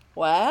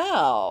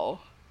 Wow.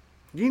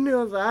 You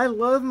know, I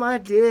love my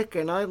dick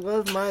and I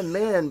love my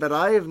men, but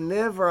I have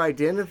never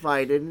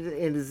identified it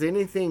as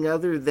anything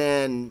other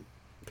than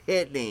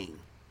Pitney.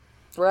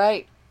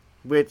 Right.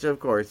 Which, of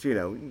course, you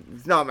know,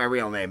 it's not my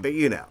real name, but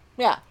you know.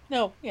 Yeah.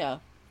 No, yeah.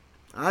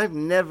 I've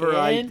never...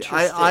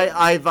 Interesting.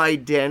 I've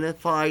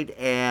identified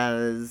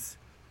as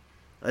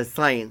a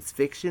science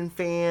fiction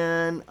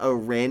fan, a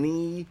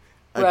Rennie,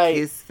 a Right.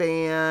 Kiss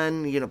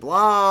fan, you know,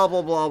 blah,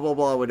 blah, blah, blah,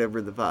 blah,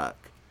 whatever the fuck.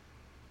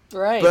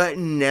 Right. But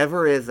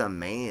never as a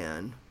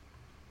man.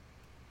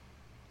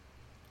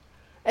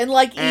 And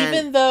like, And-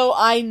 even though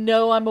I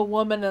know I'm a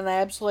woman and I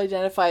absolutely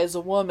identify as a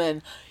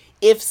woman,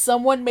 if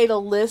someone made a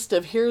list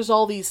of here's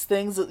all these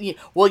things that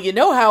well, you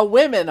know how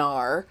women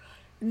are,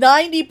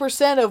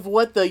 90% of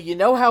what the you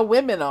know how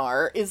women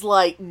are is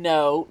like,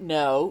 no.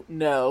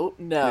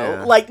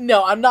 Yeah. Like,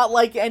 no, I'm not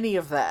like any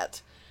of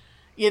that.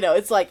 You know,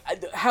 it's like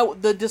how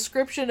the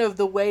description of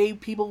the way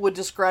people would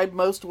describe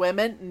most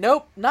women.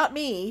 Nope, not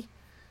me.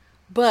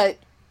 But,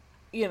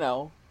 you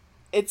know,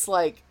 it's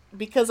like,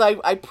 because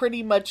I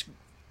pretty much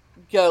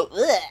go,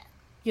 ugh.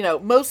 You know,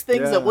 most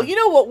things that, well, you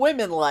know what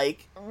women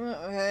like?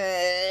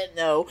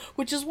 No.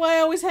 Which is why I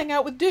always hang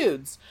out with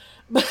dudes.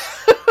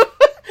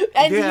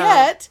 And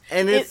yet,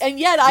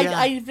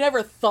 I've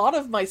never thought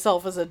of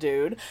myself as a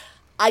dude.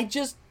 I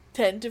just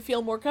tend to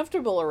feel more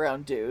comfortable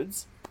around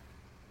dudes.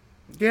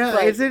 Yeah,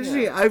 But, it's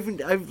interesting.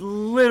 I've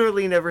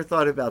literally never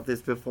thought about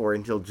this before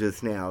until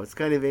just now. It's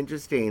kind of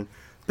interesting.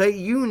 But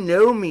you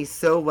know me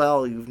so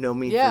well. You've known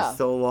me for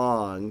so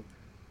long.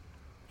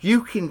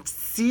 You can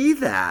see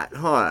that,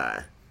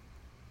 huh?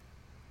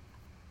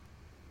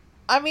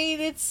 I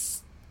mean,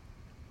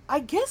 I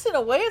guess in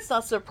a way it's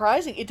not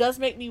surprising. It does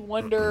make me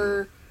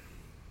wonder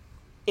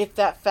if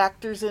that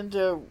factors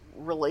into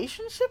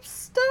relationship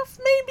stuff,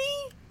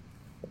 maybe?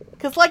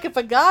 Because, like, if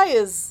a guy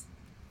is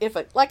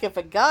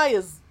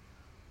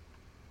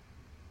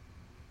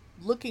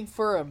looking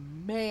for a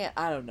man,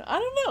 I don't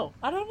know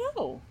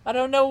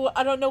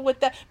what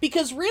that,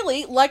 because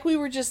really, like we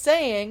were just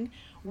saying,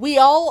 we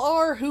all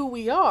are who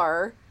we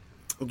are.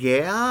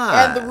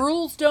 Yeah. And the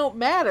rules don't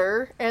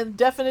matter, and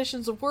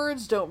definitions of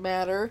words don't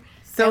matter.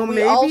 So and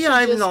maybe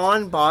I'm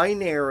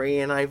non-binary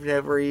and I've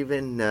never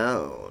even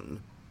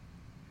known.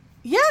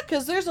 Yeah,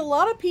 because there's a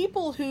lot of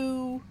people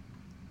who,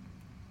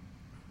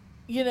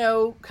 you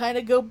know, kind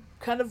of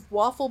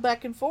waffle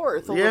back and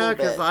forth a little bit. Yeah,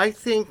 because I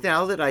think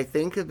now that I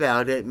think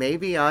about it,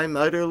 maybe I'm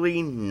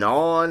utterly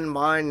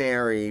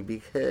non-binary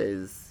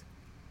because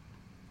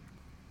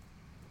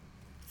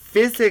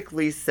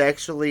physically,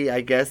 sexually,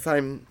 I guess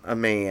I'm a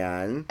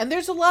man. And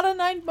there's a lot of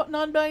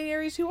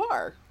non-binaries who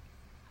are.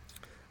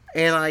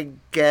 And I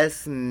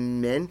guess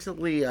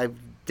mentally, I've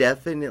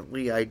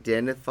definitely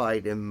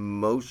identified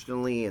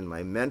emotionally in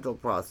my mental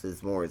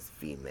process more as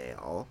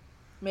female.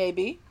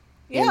 Maybe.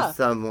 Yeah. In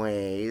some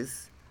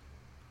ways.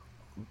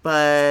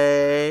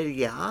 But,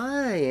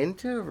 yeah,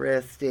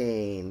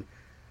 interesting.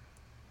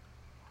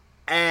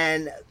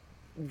 And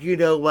you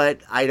know what?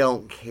 I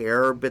don't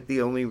care, but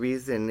the only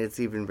reason it's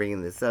even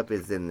bringing this up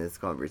is in this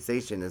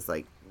conversation is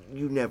like,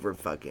 you never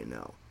fucking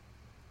know.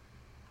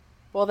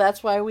 Well,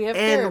 that's why we have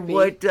therapy. And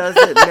what does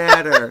it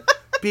matter?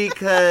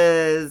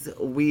 Because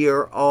we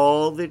are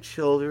all the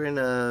children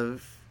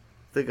of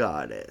the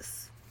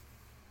goddess.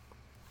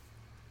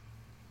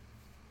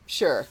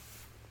 Sure.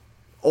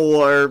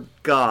 Or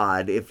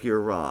God, if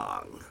you're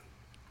wrong.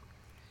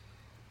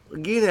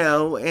 You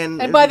know,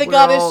 and by the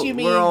goddess, all, you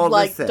mean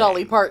like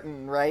Dolly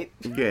Parton, right?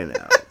 You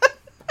know.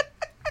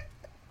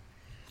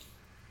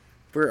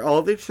 We're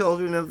all the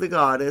children of the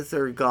goddess,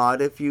 or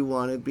God if you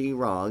want to be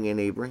wrong in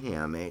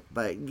Abrahamic,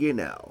 but you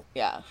know.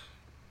 Yeah.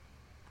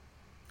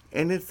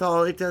 And it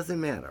doesn't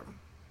matter.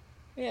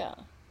 Yeah.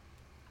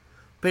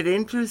 But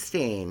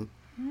interesting.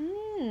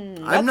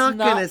 I am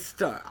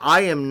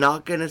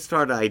not gonna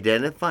start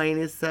identifying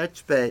as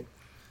such, but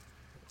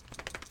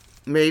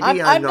maybe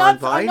I'm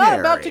non-binary. I'm not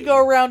about to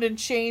go around and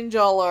change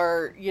all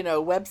our,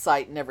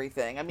 website and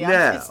everything. I mean,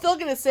 no. It's still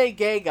gonna say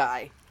gay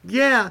guy.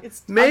 Yeah,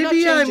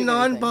 maybe I'm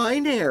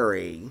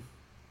non-binary.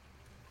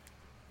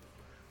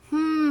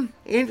 Who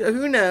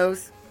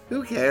knows?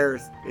 Who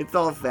cares? It's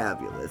all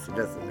fabulous. It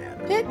doesn't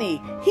matter. Pitney,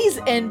 he's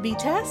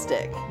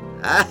NB-tastic.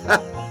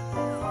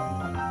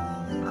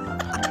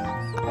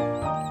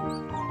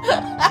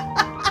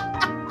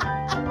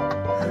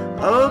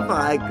 Oh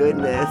my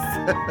goodness.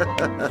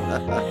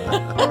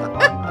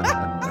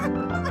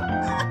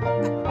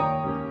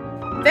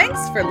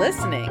 Thanks for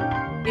listening.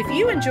 If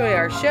you enjoy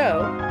our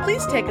show,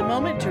 please take a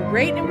moment to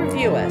rate and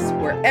review us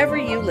wherever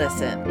you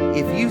listen.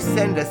 If you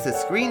send us a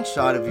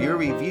screenshot of your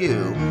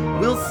review,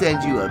 we'll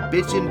send you a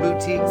Bitchin'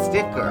 Boutique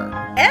sticker.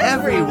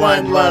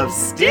 Everyone loves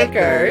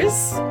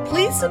stickers.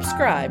 Please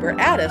subscribe or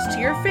add us to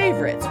your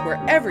favorites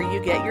wherever you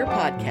get your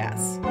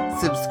podcasts.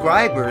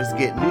 Subscribers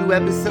get new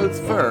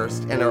episodes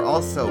first and are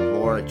also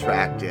more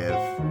attractive.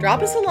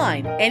 Drop us a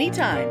line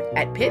anytime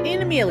at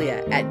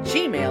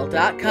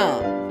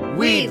pitneyandamelia@gmail.com.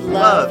 We'd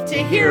love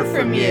to hear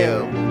from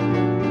you.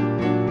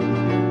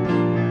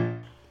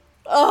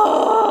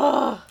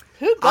 Oh,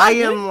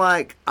 I'm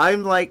like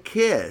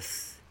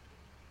Kiss.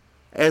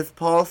 As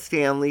Paul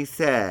Stanley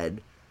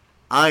said,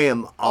 I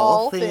am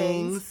all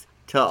things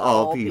to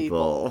all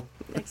people.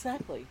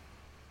 Exactly.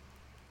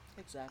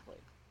 Exactly.